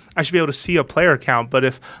just that I should be able to see a player count, but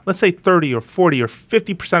if, let's say, 30 or 40 or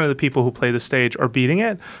 50% of the people who play the stage are beating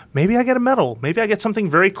it, maybe I get a medal. Maybe I get something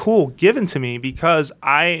very cool given to me because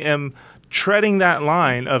I am treading that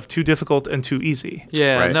line of too difficult and too easy.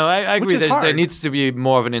 Yeah, Right. no, I Which agree. is There hard. needs to be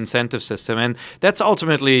more of an incentive system, and that's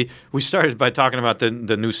ultimately we started by talking about the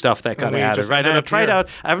new stuff that got And we added, just right? ended And I up tried here. out.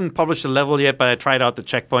 I haven't published a level yet, but I tried out the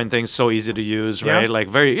checkpoint thing. So easy to use, right? Yeah. Like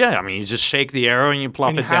very, yeah. I mean, you just shake the arrow and you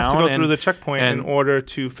plop And you it have down. to go and, through the checkpoint in and- order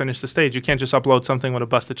to finish the stage. You can't just upload something with a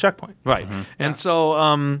busted checkpoint. Right. And so,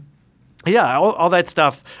 yeah, all that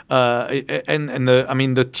stuff, and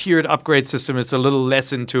the tiered upgrade system is a little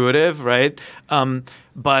less intuitive, right?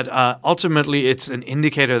 But ultimately, it's an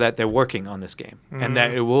indicator that they're working on this game and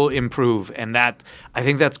that it will improve, and that I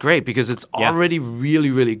think that's great because it's already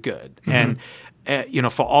really, really good. And you know,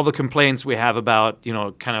 for all the complaints we have about, you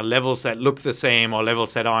know, kind of levels that look the same or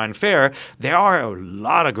levels that aren't fair, there are a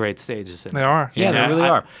lot of great stages in They there. are. Yeah, they really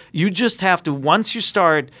are. You just have to, once you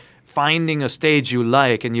start finding a stage you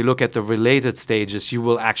like and you look at the related stages, you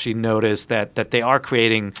will actually notice that they are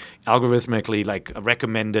creating algorithmically like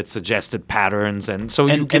recommended, suggested patterns, and so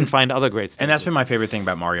you can find other great stages. And that's been my favorite thing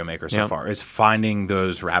about Mario Maker so far, is finding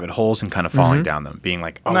those rabbit holes and kind of falling down them, being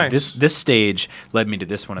like, oh, nice. this stage led me to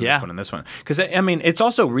this one and this one and this one. Because, I mean, it's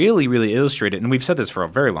also really, really illustrated, and we've said this for a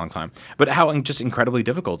very long time, but how just incredibly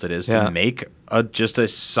difficult it is to make just a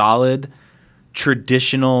solid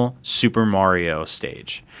traditional Super Mario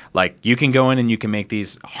stage. Like, you can go in and you can make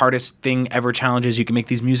these hardest thing ever challenges. You can make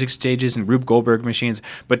these music stages and Rube Goldberg machines.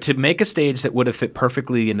 But to make a stage that would have fit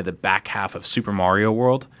perfectly into the back half of Super Mario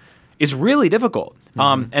World is really difficult.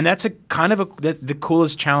 And that's a kind of the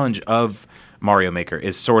coolest challenge of Mario Maker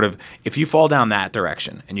is sort of, if you fall down that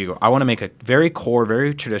direction and you go, I want to make a very core,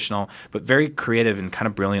 very traditional, but very creative and kind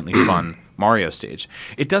of brilliantly fun Mario stage.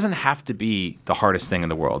 It doesn't have to be the hardest thing in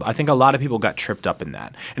the world. I think a lot of people got tripped up in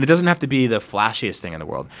that. And it doesn't have to be the flashiest thing in the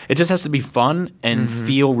world. It just has to be fun and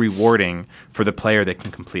feel rewarding for the player that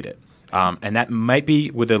can complete it. And that might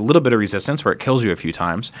be with a little bit of resistance where it kills you a few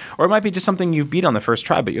times, or it might be just something you beat on the first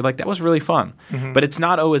try, but you're like, that was really fun. But it's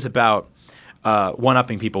not always about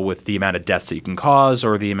one-upping people with the amount of deaths that you can cause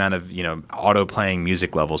or the amount of, auto-playing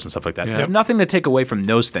music levels and stuff like that. Yeah. There's nothing to take away from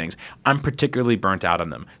those things. I'm particularly burnt out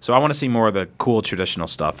on them. So I want to see more of the cool traditional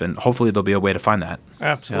stuff, and hopefully there'll be a way to find that.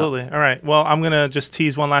 Absolutely. All right. Well, I'm going to just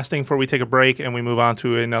tease one last thing before we take a break and we move on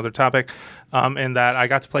to another topic, in that I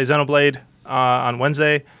got to play Xenoblade on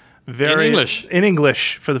Wednesday. In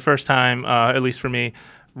English for the first time, at least for me.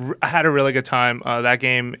 I had a really good time. That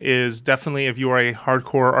game is definitely, if you are a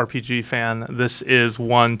hardcore RPG fan, this is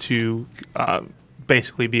one to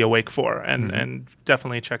basically be awake for and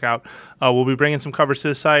definitely check out. We'll be bringing some covers to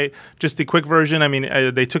the site. Just the quick version. I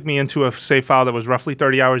mean, they took me into a save file that was roughly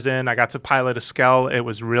 30 hours in. I got to pilot a Skell. It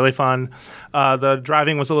was really fun. The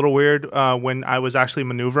driving was a little weird when I was actually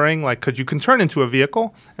maneuvering. Like, you can turn into a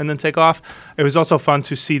vehicle and then take off. It was also fun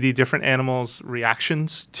to see the different animals'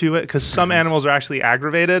 reactions to it, because some animals are actually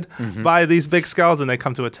aggravated by these big Skells and they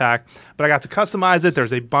come to attack. But I got to customize it.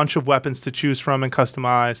 There's a bunch of weapons to choose from and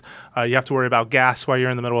customize. You have to worry about gas while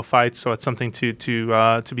you're in the middle of fights, so it's something to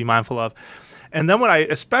be mindful of. And then what I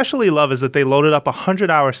especially love is that they loaded up a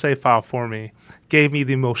 100-hour save file for me, gave me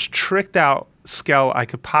the most tricked out Skell I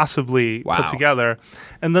could possibly put together,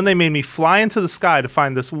 and then they made me fly into the sky to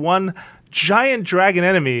find this one giant dragon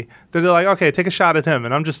enemy that they're like, okay, take a shot at him.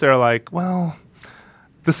 And I'm just there like, well,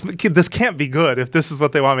 this can't be good if this is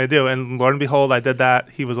what they want me to do. And Lord and behold, I did that.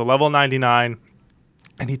 He was a level 99.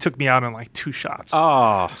 And he took me out in like 2 shots.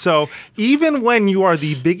 Oh. So even when you are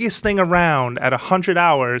the biggest thing around at 100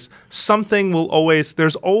 hours,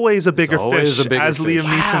 there's always a bigger fish, as Liam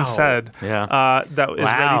Neeson said, that is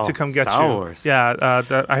ready to come get Star you. Wars. Yeah,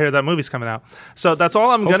 I hear that movie's coming out. So that's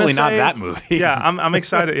all I'm going to say. Hopefully not that movie. Yeah, I'm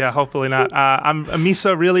excited. Yeah, hopefully not. I'm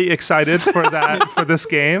Misa really excited for this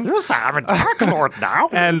game. Yes, I'm a Dark Lord now.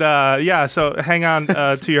 And so hang on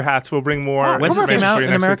to your hats. We'll bring more. When's this game out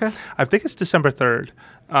in America? Week. I think it's December 3rd.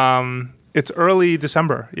 It's early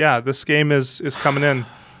December. Yeah, this game is coming in.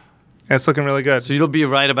 And it's looking really good. So you'll be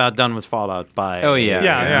right about done with Fallout by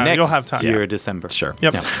next you'll have time. year, December. Sure.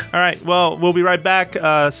 Yep. Yeah. All right. Well, we'll be right back.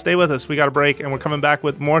 Stay with us. We got a break, and we're coming back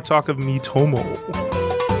with more talk of Miitomo.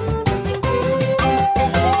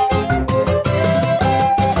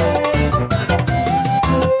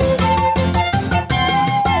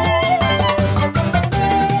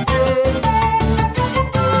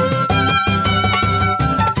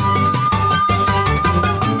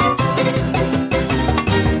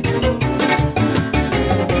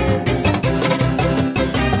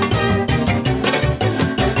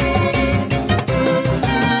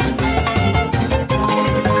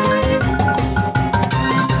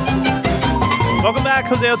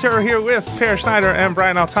 Jose Otero here with Per Schneider and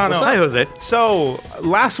Brian Altano. Hi, Jose. So,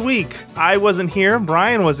 last week, I wasn't here.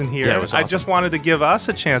 Brian wasn't here. Yeah, it was awesome. I just wanted to give us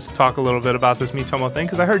a chance to talk a little bit about this Miitomo thing,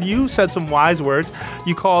 because I heard you said some wise words.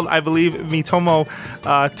 You called, I believe, Miitomo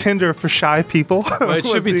Tinder for shy people. Well, it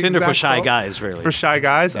should be Tinder for shy guys, really. For shy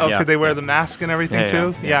guys? Oh, could they wear the mask and everything,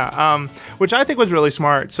 too? Yeah. Which I think was really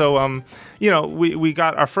smart. So, we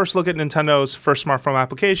got our first look at Nintendo's first smartphone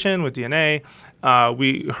application with DNA.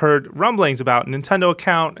 We heard rumblings about Nintendo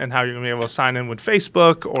account and how you're going to be able to sign in with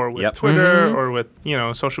Facebook or with Twitter or with,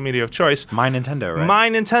 social media of choice. My Nintendo, right? My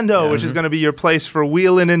Nintendo, which is going to be your place for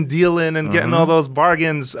wheeling and dealing and getting all those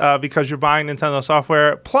bargains because you're buying Nintendo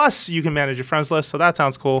software. Plus, you can manage your friends list, so that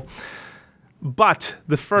sounds cool. But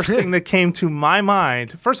the first thing that came to my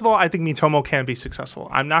mind, first of all, I think Miitomo can be successful.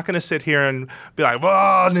 I'm not going to sit here and be like,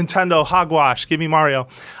 whoa, Nintendo, hogwash, give me Mario.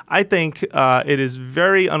 I think it is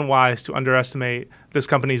very unwise to underestimate this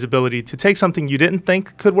company's ability to take something you didn't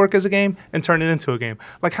think could work as a game and turn it into a game.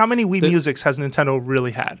 Like, how many Wii Musics has Nintendo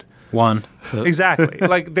really had? One. Exactly.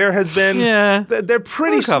 Like, there has been... Yeah. They're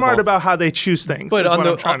pretty smart about how they choose things, but is what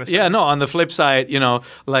I'm trying to say. Yeah, no, on the flip side,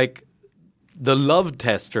 like... The Love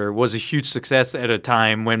Tester was a huge success at a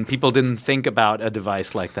time when people didn't think about a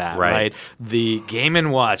device like that, right? The Game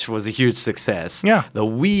 & Watch was a huge success. Yeah. The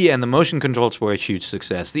Wii and the motion controls were a huge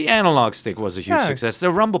success. The analog stick was a huge success.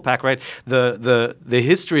 The Rumble Pack, right? The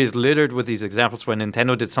history is littered with these examples where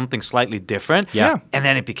Nintendo did something slightly different. Yeah. And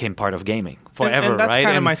then it became part of gaming forever, and that's right?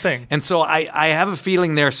 kind of my thing. And so I have a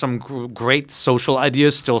feeling there's some great social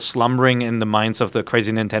ideas still slumbering in the minds of the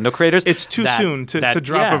crazy Nintendo creators. It's too soon to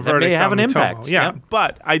drop a verdict. That may have an impact. Yeah,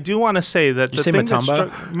 but I do want to say that you say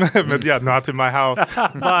Matumbo? Yeah, not in my house.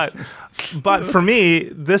 But for me,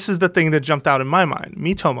 this is the thing that jumped out in my mind.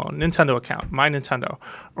 Miitomo, Nintendo account, My Nintendo,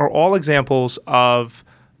 are all examples of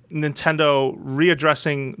Nintendo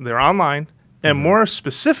readdressing their online and more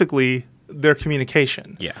specifically their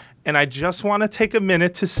communication. Yeah. And I just want to take a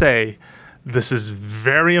minute to say this is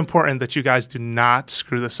very important that you guys do not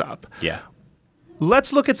screw this up. Yeah.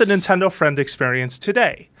 Let's look at the Nintendo Friend experience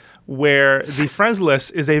today, where the friends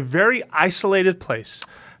list is a very isolated place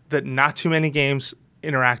that not too many games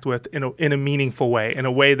interact with in a meaningful way, in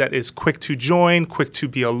a way that is quick to join, quick to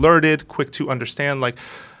be alerted, quick to understand. Like,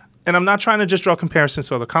 and I'm not trying to just draw comparisons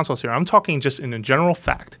to other consoles here. I'm talking just in a general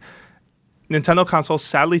fact. Nintendo consoles,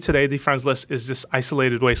 sadly today, the friends list is this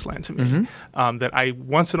isolated wasteland to me that I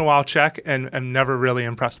once in a while check and am never really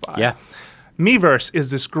impressed by. Yeah. Miiverse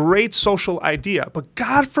is this great social idea, but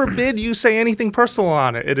God forbid you say anything personal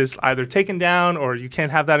on it. It is either taken down or you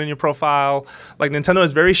can't have that in your profile. Like, Nintendo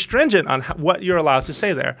is very stringent on what you're allowed to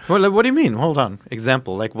say there. Well, what do you mean? Hold on.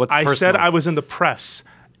 Example, like what's personal? I said I was in the press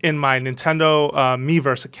in my Nintendo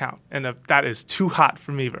Miiverse account, and that is too hot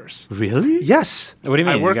for Miiverse. Really? Yes. What do you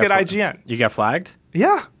mean? I work at IGN. You got flagged?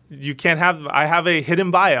 Yeah. You can't have. I have a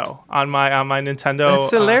hidden bio on my Nintendo.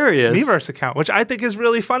 That's hilarious. Miiverse account, which I think is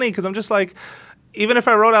really funny because I'm just like, even if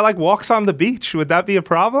I wrote I like walks on the beach, would that be a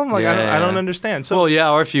problem? Like, I don't understand. So, well,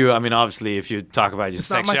 yeah, or if you, I mean, obviously, if you talk about your not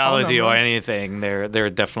my phone sexuality or number. anything, they're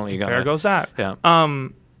definitely gonna. there goes that. Yeah.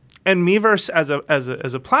 And Miiverse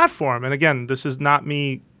as a platform, and again, this is not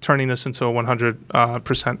me turning this into a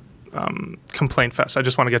 100% complaint fest. I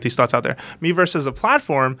just want to get these thoughts out there. Miiverse as a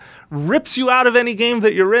platform rips you out of any game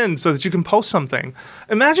that you're in so that you can post something.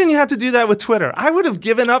 Imagine you had to do that with Twitter. I would have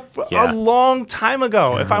given up a long time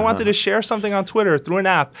ago if I wanted to share something on Twitter through an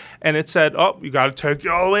app and it said, oh, you got to take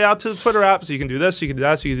you all the way out to the Twitter app so you can do this, you can do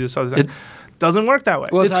that, so you can do this other thing. Doesn't work that way.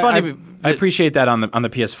 Well, It's funny. I appreciate that on the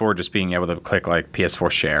PS4, just being able to click like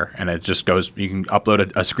PS4 share, and it just goes. You can upload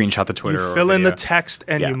a screenshot to Twitter. You fill or in the video. text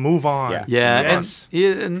and Yeah. you move on. Yeah. Yeah,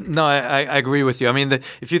 Yes. no, I agree with you. I mean,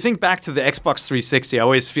 if you think back to the Xbox 360, I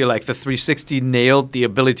always feel like the 360 nailed the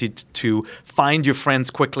ability to find your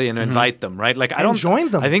friends quickly and invite them, right? Like, I don't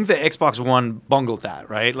join them. I think the Xbox One bungled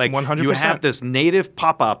that, right? Like, 100%. you had this native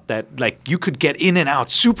pop-up that like you could get in and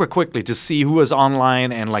out super quickly to see who was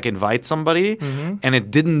online and like invite somebody, and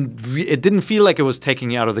it didn't feel like it was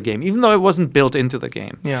taking you out of the game, even though it wasn't built into the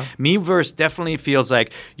game. Yeah. Miiverse definitely feels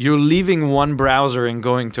like you're leaving one browser and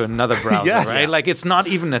going to another browser, Yes. right? Like, it's not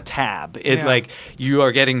even a tab. It's Yeah. like you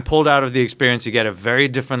are getting pulled out of the experience. You get a very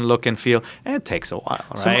different look and feel, and it takes a while,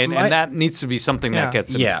 right? So and that needs to be something that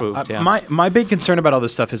gets improved. My big concern about all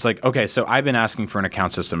this stuff is like, okay, so I've been asking for an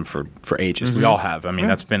account system for ages. We all have. I mean,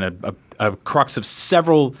 that's been a crux of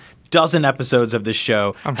several dozen episodes of this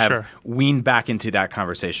show I'm have sure. weaned back into that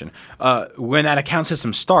conversation. When that account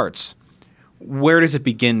system starts, where does it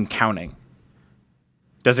begin counting?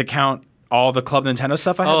 Does it count all the Club Nintendo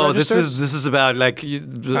stuff I have Oh, registered? this is about like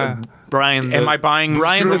Brian. Am I buying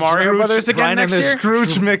Brian Super the Mario Scrooge- Brothers again Brian next and the year?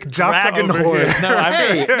 Scrooge McDuck Dragon over Horde. here. No,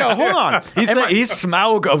 Hey, no, hold on. he's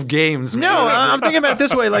Smaug of games. No, man. I'm thinking about it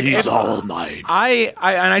this way. Like, He's all mine.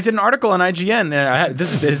 I did an article on IGN. And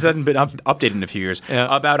this hasn't been updated in a few years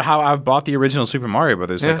about how I've bought the original Super Mario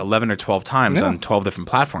Brothers like 11 or 12 times on 12 different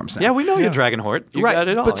platforms now. Yeah, we know you're Dragon Horde. You got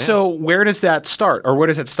it all. But so where does that start, or where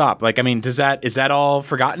does it stop? Like, I mean, is that all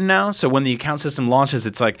forgotten now? So when the account system launches,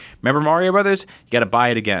 it's like, remember Mario Brothers? You got to buy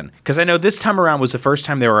it again. Because I know this time around was the first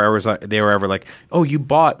time they were ever like, oh, you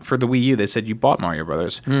bought for the Wii U. They said you bought Mario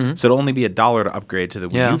Brothers, so it'll only be $1 to upgrade to the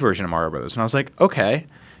Wii U version of Mario Brothers. And I was like, okay,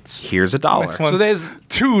 here's $1. Next one's So there's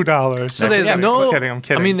 $2. So there's I'm no. kidding.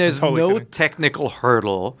 I mean, there's I'm totally no kidding. technical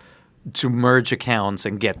hurdle to merge accounts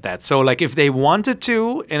and get that. So like if they wanted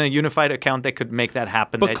to in a unified account, they could make that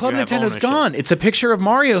happen. But Club Nintendo's gone. It's a picture of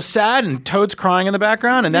Mario sad and Toad's crying in the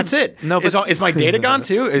background, and that's it. No, is my data gone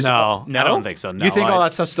too? No, I don't think so. No, you think all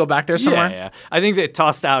that stuff's still back there somewhere? Yeah. I think they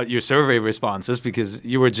tossed out your survey responses because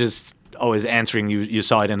you were just always answering you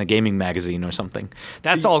saw it in a gaming magazine or something.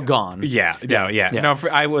 That's all gone. Yeah. No,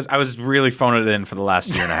 I was really phoning it in for the last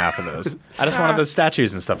year and a half of those. I just wanted those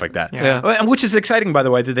statues and stuff like that. Yeah. And which is exciting, by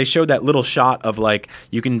the way, that they showed that little shot of like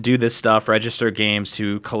you can do this stuff, register games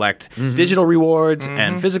to collect digital rewards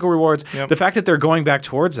and physical rewards. Yep. The fact that they're going back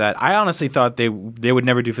towards that, I honestly thought they would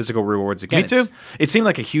never do physical rewards again. Me too. It seemed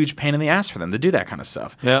like a huge pain in the ass for them to do that kind of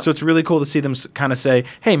stuff. Yeah. So it's really cool to see them kind of say,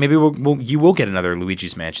 hey, maybe you will get another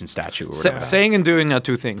Luigi's Mansion statue or whatever. Saying and doing are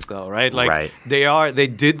two things, though, right? Like Right. they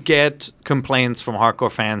did get complaints from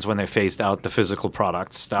hardcore fans when they phased out the physical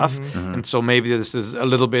product stuff, and so maybe this is a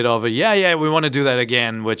little bit of a we want to do that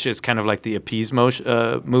again, which is kind of like the appease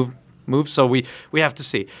move. So we have to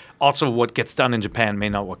see. Also, what gets done in Japan may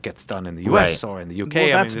not what gets done in the US or in the UK. Well,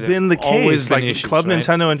 that's been the case. Like issues, Club right?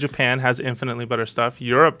 Nintendo in Japan has infinitely better stuff.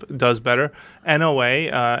 Europe does better. NOA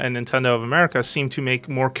and Nintendo of America seem to make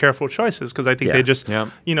more careful choices because I think they just,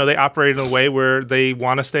 they operate in a way where they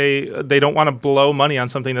want to stay. They don't want to blow money on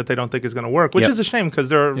something that they don't think is going to work, which is a shame because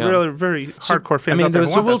there are really very hardcore fans out there.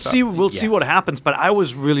 So we'll see what happens. But I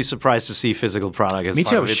was really surprised to see physical product as Me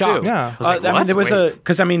part too. I of was it shocked. too. Yeah. I was like, there was Wait.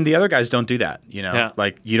 because the other guys don't do that.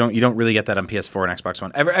 Like you don't really get that on PS4 and Xbox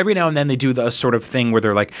One. Every now and then they do the sort of thing where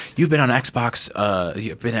they're like, you've been on Xbox,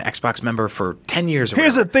 you've been an Xbox member for 10 years. Or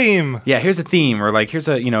Here's whatever. a theme. Yeah, here's a theme, or like here's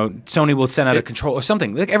a Sony will send out a control or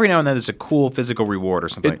something. Like every now and then there's a cool physical reward or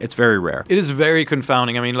something. It's very rare. It is very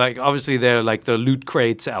confounding. I mean, like obviously there are like the loot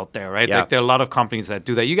crates out there, right? Yeah. Like there are a lot of companies that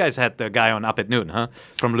do that. You guys had the guy on Up at Noon, huh?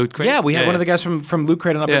 From Loot Crate. Yeah, we had one of the guys from Loot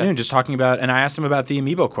Crate on Up at Yeah. Noon just talking about, and I asked him about the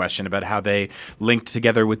Amiibo question, about how they linked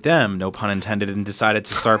together with them, no pun intended, and decided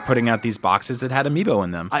to start putting out these boxes that had Amiibo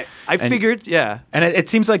in them. I figured, yeah. And it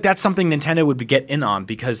seems like that's something Nintendo would get in on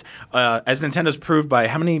because, as Nintendo's proved by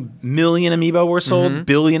how many million Amiibo were sold,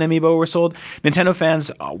 billion Amiibo were sold, Nintendo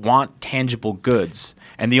fans want tangible goods.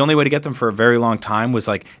 And the only way to get them for a very long time was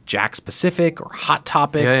like Jack Specific or Hot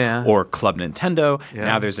Topic or Club Nintendo. Yeah.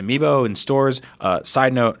 Now there's Amiibo in stores.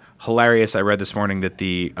 Side note, hilarious. I read this morning that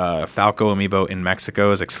the Falco Amiibo in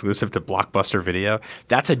Mexico is exclusive to Blockbuster Video.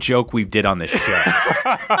 That's a joke we did on this show.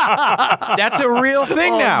 That's a real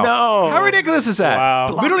thing now. no. How ridiculous is that?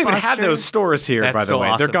 Wow. We don't even have Blockbuster? those stores here, That's by the so way.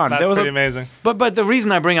 awesome. They're gone. That's There was pretty a- amazing. But the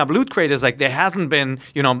reason I bring up Loot Crate is like there hasn't been,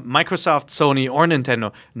 Microsoft, Sony, or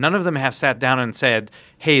Nintendo. None of them have sat down and said,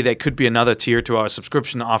 hey, there could be another tier to our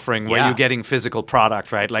subscription offering where Yeah. you're getting physical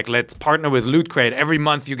product, right? Like let's partner with Loot Crate. Every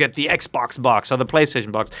month you get the Xbox box or the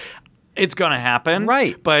PlayStation box. It's gonna happen,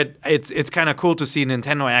 Right. But it's kind of cool to see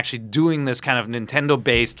Nintendo actually doing this kind of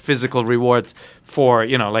Nintendo-based physical rewards for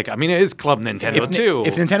it is Club Nintendo too.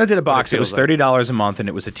 If Nintendo did a box, it was feels like. $30 a month, and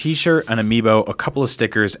it was a T-shirt, an Amiibo, a couple of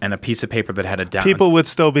stickers, and a piece of paper that had a down. People would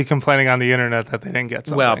still be complaining on the internet that they didn't get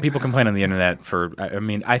something. Well, people complain on the internet for. I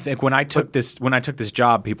mean, I think when I took this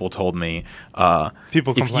job, people told me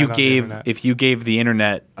People complain on the internet. if you gave the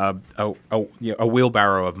internet a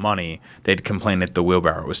wheelbarrow of money, they'd complain that the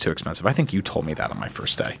wheelbarrow was too expensive. I think you told me that on my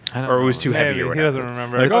first day, or it was too heavy. Maybe. Or He whatever. doesn't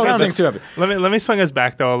remember. Like, It oh, this sounds- thing's too heavy. Let me swing us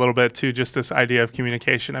back though a little bit to just this idea of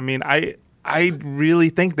communication. I mean, I really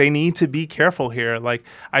think they need to be careful here. Like,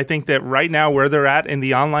 I think that right now where they're at in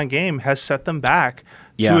the online game has set them back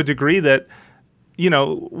Yeah. to a degree that,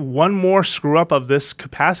 one more screw up of this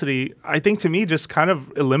capacity, I think to me just kind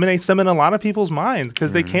of eliminates them in a lot of people's mind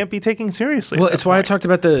because they can't be taken seriously. Well, at it's that why I point. talked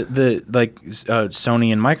about the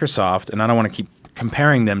Sony and Microsoft, and I don't want to keep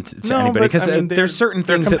comparing them to No, anybody but, because I mean, there's certain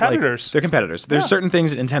they're things that competitors. they're competitors. There's certain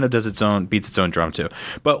things that Nintendo beats its own drum to.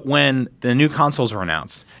 But when the new consoles were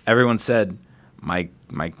announced, everyone said my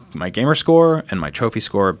gamer score and my trophy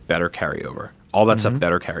score better carry over. All that stuff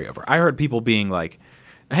better carry over. I heard people being like,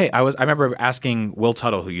 hey, I remember asking Will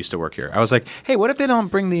Tuttle, who used to work here. I was like, hey, what if they don't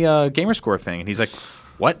bring the gamer score thing? And he's like,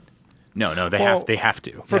 what? No, they have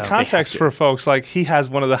to. For Yeah, they context have to. for folks, like he has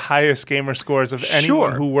one of the highest gamer scores of anyone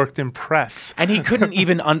Sure. who worked in press. And he couldn't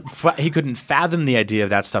even he couldn't fathom the idea of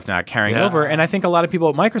that stuff not carrying over. And I think a lot of people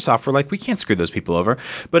at Microsoft were like, we can't screw those people over.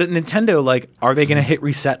 But at Nintendo, like, are they going to hit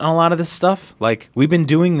reset on a lot of this stuff? Like, we've been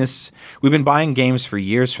doing this. We've been buying games for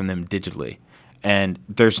years from them digitally. and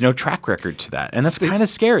there's no track record to that, and that's kind of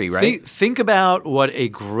scary, right? Think about what a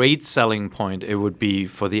great selling point it would be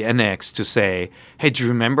for the NX to say, hey, do you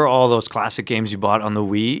remember all those classic games you bought on the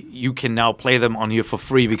Wii? You can now play them on here for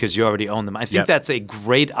free because you already own them. I think that's a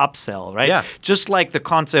great upsell, right? Yeah. Just like the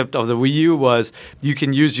concept of the Wii U was you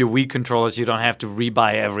can use your Wii controllers, you don't have to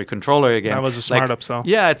rebuy every controller again. That was a smart upsell.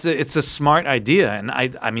 Yeah, it's a smart idea, and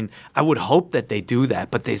I mean, I would hope that they do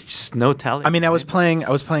that, but there's just no telling. I mean, I was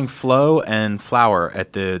playing Flow and Flower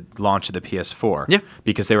at the launch of the PS4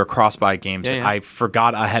 because they were cross-buy games that I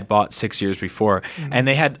forgot I had bought 6 years before, and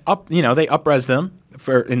they had they up-res them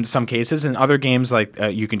for in some cases. In other games, like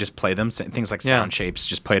you can just play them, things like Sound Shapes,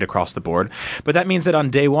 just play it across the board. But that means that on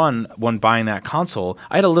day one, when buying that console,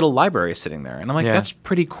 I had a little library sitting there, and I'm like, that's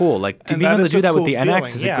pretty cool. Like to be able to do that with the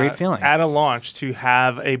NX is a great feeling. At a launch, to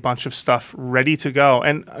have a bunch of stuff ready to go,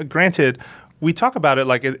 and granted, we talk about it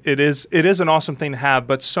like it is an awesome thing to have,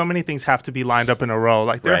 but so many things have to be lined up in a row.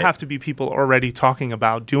 Like there have to be people already talking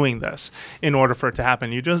about doing this in order for it to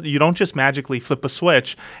happen. You don't just magically flip a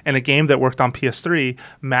switch and a game that worked on PS3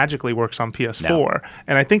 magically works on PS4. No.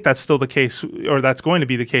 And I think that's still the case, or that's going to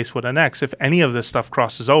be the case with NX. If any of this stuff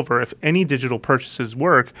crosses over, if any digital purchases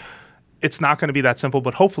work, it's not going to be that simple,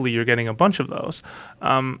 but hopefully you're getting a bunch of those.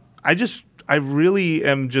 I really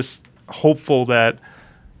am just hopeful that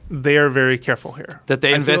they are very careful here. That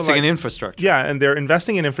they're investing in infrastructure. Yeah, and they're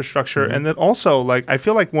investing in infrastructure. And then also, like, I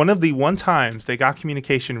feel like one of the times they got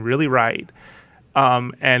communication really right,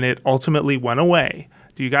 and it ultimately went away.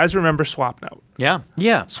 Do you guys remember SwapNote? Yeah.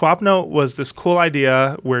 SwapNote was this cool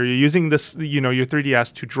idea where you're using this, your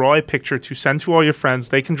 3DS to draw a picture to send to all your friends.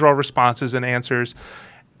 They can draw responses and answers.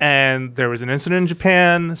 And there was an incident in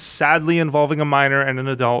Japan, sadly involving a minor and an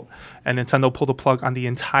adult, and Nintendo pulled the plug on the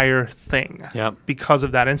entire thing because of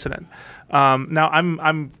that incident. Now,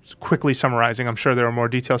 I'm quickly summarizing. I'm sure there are more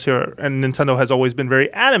details here. And Nintendo has always been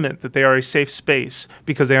very adamant that they are a safe space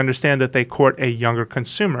because they understand that they court a younger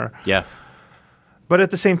consumer. Yeah. But at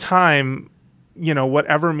the same time,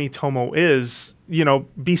 whatever Miitomo is,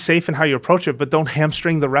 be safe in how you approach it, but don't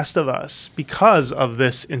hamstring the rest of us because of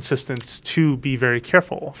this insistence to be very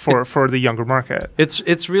careful for the younger market.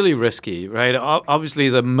 It's really risky, right? Obviously,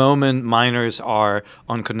 the moment minors are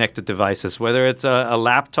on connected devices, whether it's a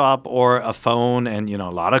laptop or a phone, and a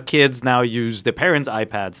lot of kids now use their parents'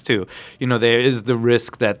 iPads too. There is the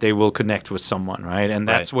risk that they will connect with someone, right? And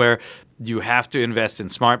that's where you have to invest in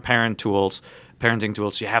smart parenting tools.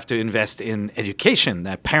 You have to invest in education,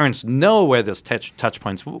 that parents know where those touch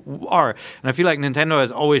points are. And I feel like Nintendo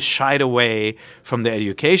has always shied away from the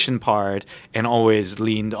education part and always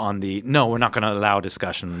leaned on no, we're not going to allow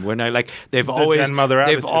discussion. We're not, like they've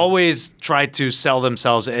always tried to sell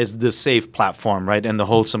themselves as the safe platform, right, and the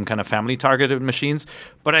wholesome kind of family targeted machines.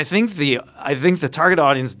 But I think the target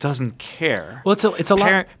audience doesn't care. Well, it's a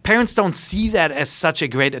lot. Parents don't see that as such a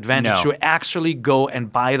great advantage to actually go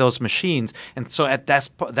and buy those machines, and so at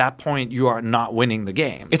that point you are not winning the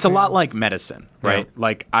game. It's a lot like medicine, right?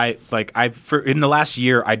 Yeah. In the last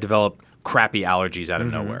year I developed crappy allergies out of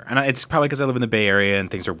nowhere, and it's probably because I live in the Bay Area and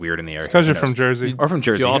things are weird in the area. Because you're from Jersey, or from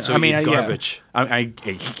Jersey. You also eat garbage. I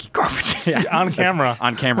eat garbage on camera.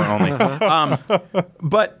 On camera only.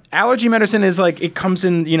 But allergy medicine is like it comes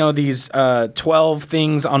in, these 12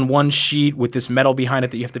 things on one sheet with this metal behind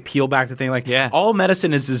it that you have to peel back the thing. All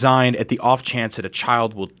medicine is designed at the off chance that a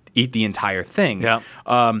child will eat the entire thing. Yeah.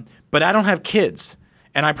 But I don't have kids.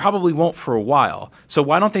 And I probably won't for a while. So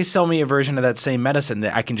why don't they sell me a version of that same medicine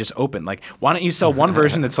that I can just open? Like, why don't you sell one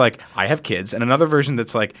version that's like, I have kids, and another version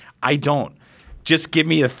that's like, I don't. Just give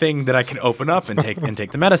me a thing that I can open up and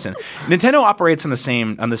take the medicine. Nintendo operates on the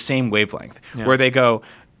same wavelength, where they go,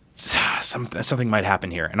 something might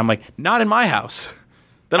happen here, and I'm like, not in my house.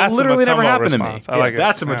 That'll literally never happen response. To me.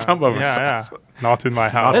 That's a Matumbo response. Yeah. Not in my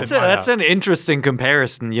house. That's an interesting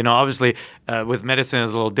comparison. Obviously, with medicine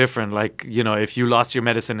it's a little different. Like, if you lost your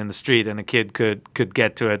medicine in the street and a kid could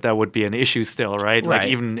get to it, that would be an issue still, right? Like,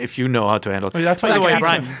 even if you know how to handle it. Well, that's by the way,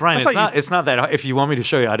 Brian, it's not that hard. If you want me to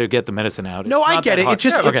show you how to get the medicine out. No, I get it. It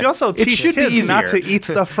just you also teach kids not to eat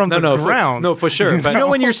stuff from the ground. For sure. But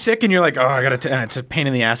when you're sick and you're like, and it's a pain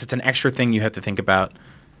in the ass. It's an extra thing you have to think about.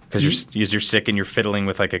 Because you're sick and you're fiddling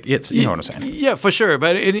with you know what I'm saying? Yeah, for sure.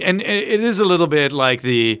 But it is a little bit like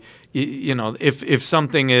if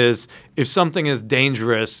something is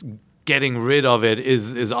dangerous, getting rid of it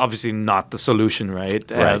is obviously not the solution, right?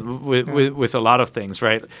 With a lot of things,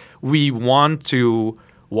 right? We want to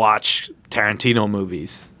watch Tarantino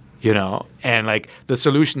movies. And like the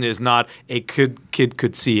solution is not a kid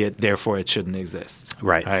could see it, therefore it shouldn't exist.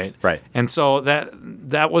 Right. And so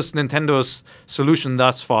that was Nintendo's solution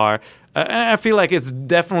thus far. And I feel like it's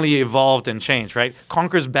definitely evolved and changed, right?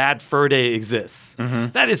 Conker's Bad Fur Day exists.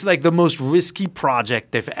 That is like the most risky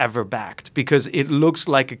project they've ever backed because it looks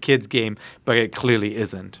like a kid's game, but it clearly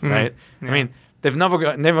isn't, right? Yeah. I mean, they've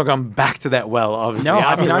never gone back to that well, obviously,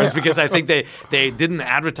 afterwards, because I think they didn't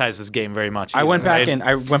advertise this game very much. I went back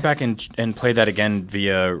and played that again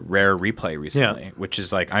via Rare Replay recently, which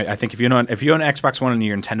is like I think if you own Xbox One and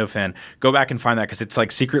you're a Nintendo fan, go back and find that because it's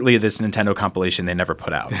like secretly this Nintendo compilation they never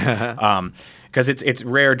put out. Because it's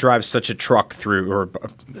Rare drives such a truck through, or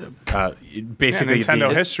basically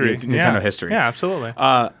Nintendo history. Nintendo history. Yeah, absolutely.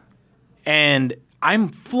 And I'm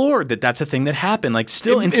floored that that's a thing that happened. Like,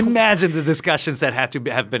 still, imagine the discussions that had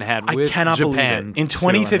to have been had with Japan. Believe it. In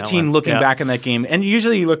 2015, looking back on that game, and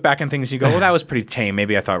usually you look back on things and you go, "Well, that was pretty tame.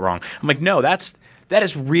 Maybe I thought wrong." I'm like, no, that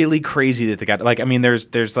is really crazy that they got. Like, I mean, there's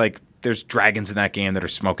dragons in that game that are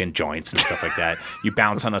smoking joints and stuff like that. You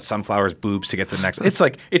bounce on a sunflower's boobs to get to the next.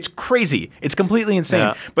 It's crazy. It's completely insane.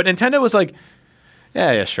 Yeah. But Nintendo was like,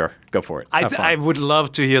 yeah, sure, go for it. I would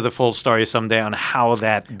love to hear the full story someday on how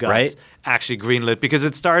that got actually greenlit, because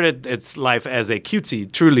it started its life as a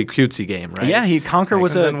truly cutesy game, right? Yeah, Conker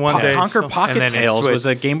was Conker Pocket Tales was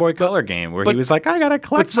a Game Boy Color game where he was like, I gotta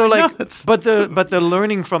collect nuts. But the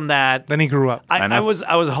learning from that, then he grew up. I was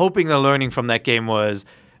hoping the learning from that game was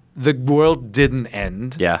the world didn't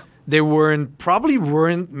end. Yeah, there probably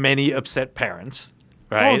weren't many upset parents.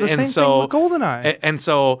 Right, the same thing with GoldenEye. And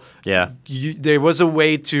so, there was a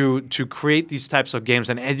way to create these types of games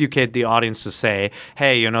and educate the audience to say,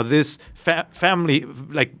 hey, this family,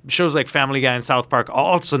 like shows like Family Guy and South Park are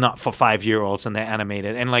also not for 5-year-olds, and they're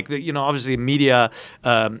animated, and like obviously media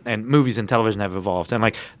and movies and television have evolved, and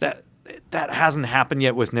like that hasn't happened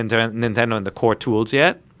yet with Nintendo and the core tools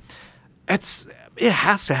yet. It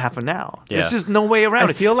has to happen now. Yeah. There's just no way around it.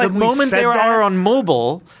 I feel like the moment they are on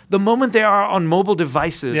mobile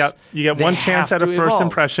devices, you get one chance at a first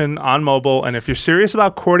impression on mobile, and if you're serious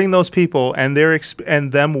about courting those people and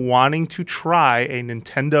them wanting to try a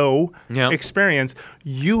Nintendo experience,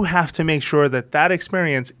 you have to make sure that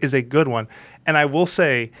experience is a good one. And I will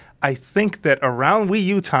say, I think that around Wii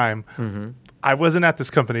U time. I wasn't at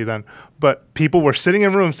this company then, but people were sitting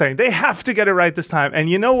in rooms saying they have to get it right this time, and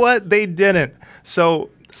you know what? They didn't.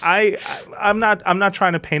 So I'm not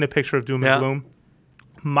trying to paint a picture of doom and gloom.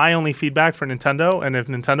 My only feedback for Nintendo, and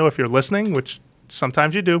if you're listening, which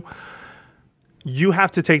sometimes you do, you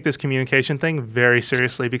have to take this communication thing very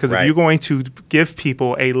seriously, because if you're going to give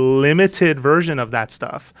people a limited version of that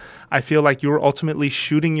stuff, I feel like you're ultimately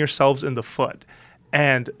shooting yourselves in the foot.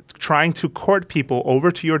 And trying to court people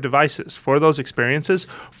over to your devices for those experiences,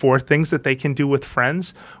 for things that they can do with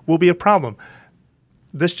friends, will be a problem.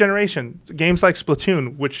 This generation, games like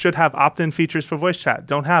Splatoon, which should have opt-in features for voice chat,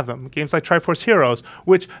 don't have them. Games like Triforce Heroes,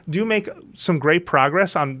 which do make some great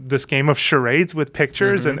progress on this game of charades with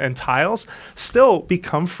pictures and tiles, still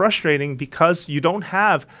become frustrating because you don't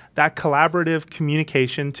have that collaborative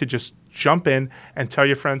communication to just jump in and tell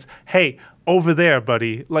your friends, hey, over there,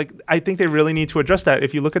 buddy. Like, I think they really need to address that.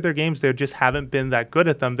 If you look at their games, they just haven't been that good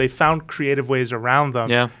at them. They found creative ways around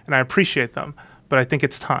them, and I appreciate them. But I think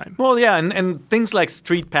it's time. Well, yeah, and things like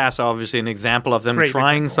Street Pass are obviously an example of them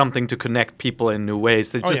trying something to connect people in new ways.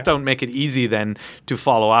 They just don't make it easy then to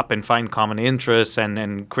follow up and find common interests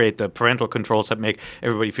and create the parental controls that make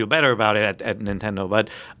everybody feel better about it at Nintendo. But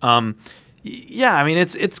yeah, I mean,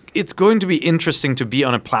 it's going to be interesting to be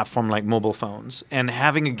on a platform like mobile phones and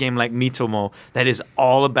having a game like Miitomo that is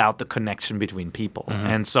all about the connection between people.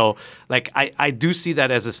 And so, like, I do see that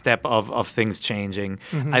as a step of things changing.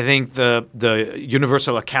 I think the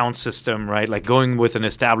universal account system, right, like going with an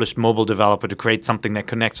established mobile developer to create something that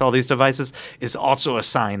connects all these devices is also a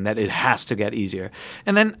sign that it has to get easier.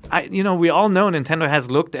 And then, we all know Nintendo has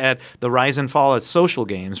looked at the rise and fall of social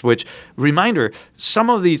games, which, reminder, some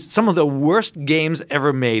of the worst games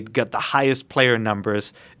ever made got the highest player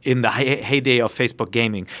numbers in the heyday of Facebook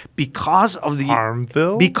gaming because of the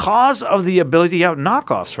Farmville? Because of the ability to have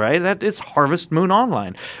knockoffs, right? That is Harvest Moon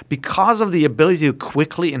Online. Because of the ability to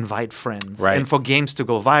quickly invite friends and for games to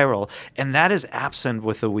go viral, and that is absent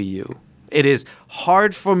with the Wii U. It is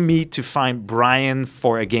hard for me to find Brian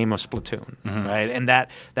for a game of Splatoon, right? And that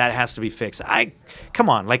has to be fixed. Come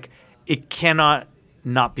on, like, it cannot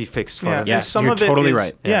not be fixed for them. Yeah, you're totally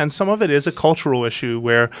right. Yeah, and some of it is a cultural issue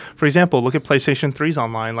where, for example, look at PlayStation 3's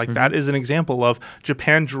online. Like, that is an example of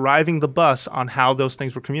Japan driving the bus on how those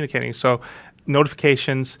things were communicating. So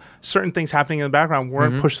notifications, certain things happening in the background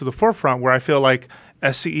weren't pushed to the forefront, where I feel like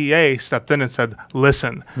SCEA stepped in and said,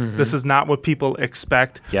 listen, this is not what people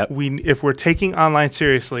expect. If we're taking online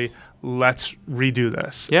seriously, let's redo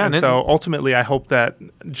this. Yeah, and so ultimately I hope that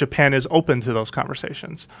Japan is open to those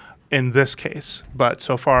conversations. in this case. But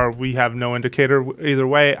so far, we have no indicator either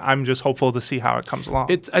way. I'm just hopeful to see how it comes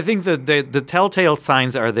along. I think that the telltale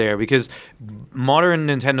signs are there because modern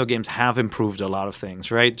Nintendo games have improved a lot of things,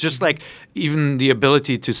 right? Just like even the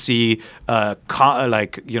ability to see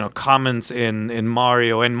comments in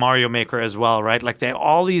Mario and Mario Maker as well, right? Like they have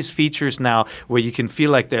all these features now where you can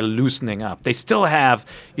feel like they're loosening up. They still have,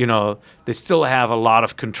 a lot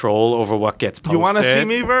of control over what gets posted. You want to see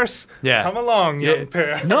Miiverse? Yeah. Come along, young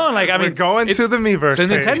pair. No, we're going to the Miiverse. The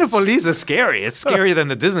page. Nintendo police are scary. It's scarier than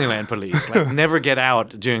the Disneyland police. Like never get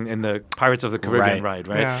out in the Pirates of the Caribbean ride,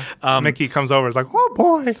 right? Yeah. Mickey comes over. It's like, oh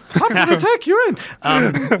boy, I'm gonna take you in.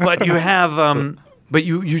 But you have. But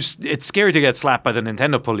it's scary to get slapped by the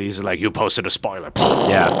Nintendo police. Like you posted a spoiler.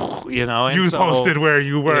 Yeah. You posted where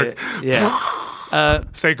you work. Yeah.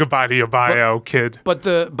 Say goodbye to your bio, kid. But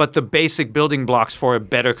the basic building blocks for a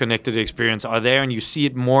better connected experience are there, and you see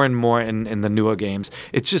it more and more in the newer games.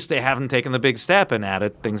 It's just they haven't taken the big step and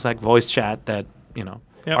added things like voice chat that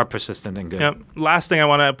are persistent and good. Yep. Last thing I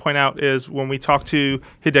want to point out is when we talked to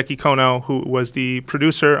Hideki Kono, who was the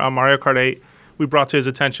producer on Mario Kart 8, we brought to his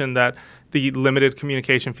attention that the limited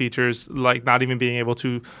communication features, like not even being able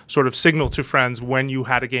to sort of signal to friends when you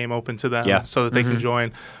had a game open to them so that they can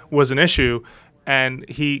join, was an issue. And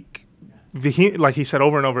he, like he said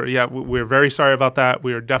over and over, we're very sorry about that.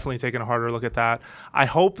 We are definitely taking a harder look at that. I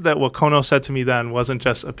hope that what Kono said to me then wasn't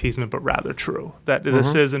just appeasement, but rather true. That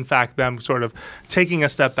this is, in fact, them sort of taking a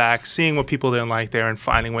step back, seeing what people didn't like there, and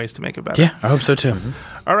finding ways to make it better. Yeah, I hope so too.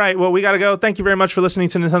 All right, well, we got to go. Thank you very much for listening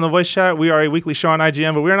to Nintendo Voice Chat. We are a weekly show on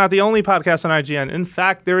IGN, but we are not the only podcast on IGN. In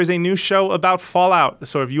fact, there is a new show about Fallout.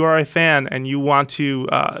 So if you are a fan and you want to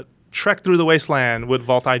trek through the wasteland with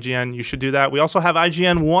Vault IGN, you should do that. We also have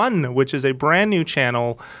IGN 1, which is a brand new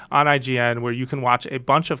channel on IGN where you can watch a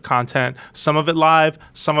bunch of content, some of it live,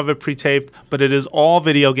 some of it pre-taped, but it is all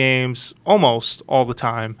video games almost all the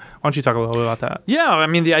time. Why don't you talk a little bit about that? Yeah, I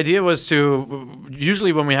mean, the idea was to,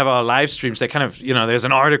 usually when we have our live streams, they kind of, there's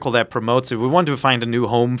an article that promotes it. We want to find a new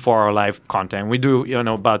home for our live content. We do,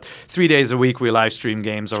 about 3 days a week, we live stream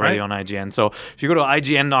games already on IGN. So if you go to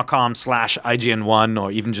IGN.com/IGN1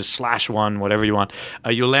 or even just /1, whatever you want,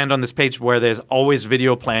 you'll land on this page where there's always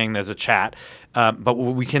video playing, there's a chat. But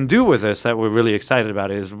what we can do with this that we're really excited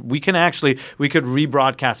about is we could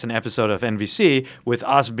rebroadcast an episode of NVC with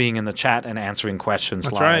us being in the chat and answering questions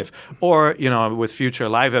That's live. Right. Or, with future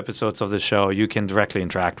live episodes of the show, you can directly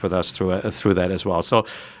interact with us through that as well. So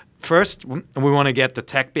first, we want to get the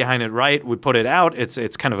tech behind it right. We put it out. It's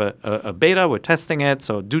kind of a beta. We're testing it,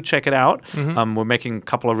 so do check it out. We're making a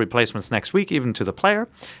couple of replacements next week, even to the player.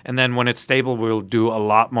 And then when it's stable, we'll do a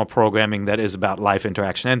lot more programming that is about live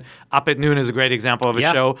interaction. And Up at Noon is a great example of a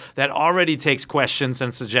show that already takes questions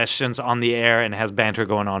and suggestions on the air and has banter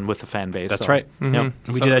going on with the fan base. That's right. Yep.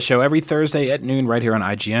 We do that show every Thursday at noon right here on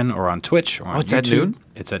IGN or on Twitch or on YouTube. It's at noon?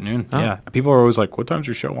 It's at noon. Oh. Yeah. People are always like, "What time's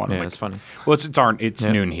your show on?" Yeah, that's funny. Well, it's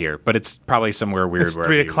noon here, but it's probably somewhere weird. It's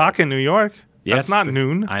 3 o'clock in New York. Yeah, that's not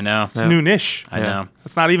noon. I know. It's noonish. I know.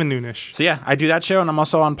 It's not even noonish. So yeah, I do that show, and I'm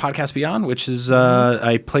also on Podcast Beyond, which is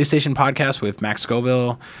a PlayStation podcast with Max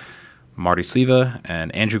Scoville, Marty Sleva,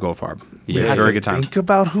 and Andrew Goldfarb. Yeah, very good time. Think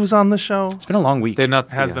about who's on the show. It's been a long week. It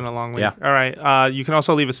has been a long week. Yeah. All right. You can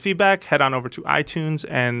also leave us feedback. Head on over to iTunes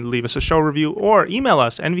and leave us a show review, or email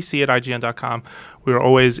us, nvc@ign.com. We are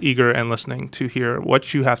always eager and listening to hear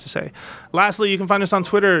what you have to say. Lastly, you can find us on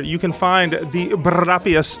Twitter. You can find the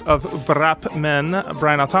brappiest of brap men,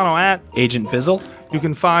 Brian Altano, at Agent Bizzle. You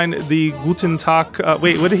can find the Guten Tag.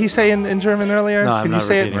 Wait, what did he say in German earlier? No, can you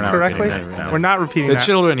say it correctly? We're not repeating the that.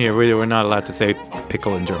 children here, we're not allowed to say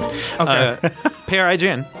pickle in German. Okay. Pear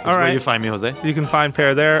IGN. That's All right. where you find me, Jose. You can find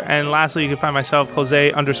Pear there. And lastly, you can find myself,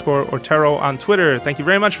 Jose_Ortero on Twitter. Thank you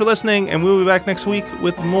very much for listening, and we will be back next week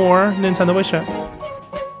with more Nintendo Voice Chat.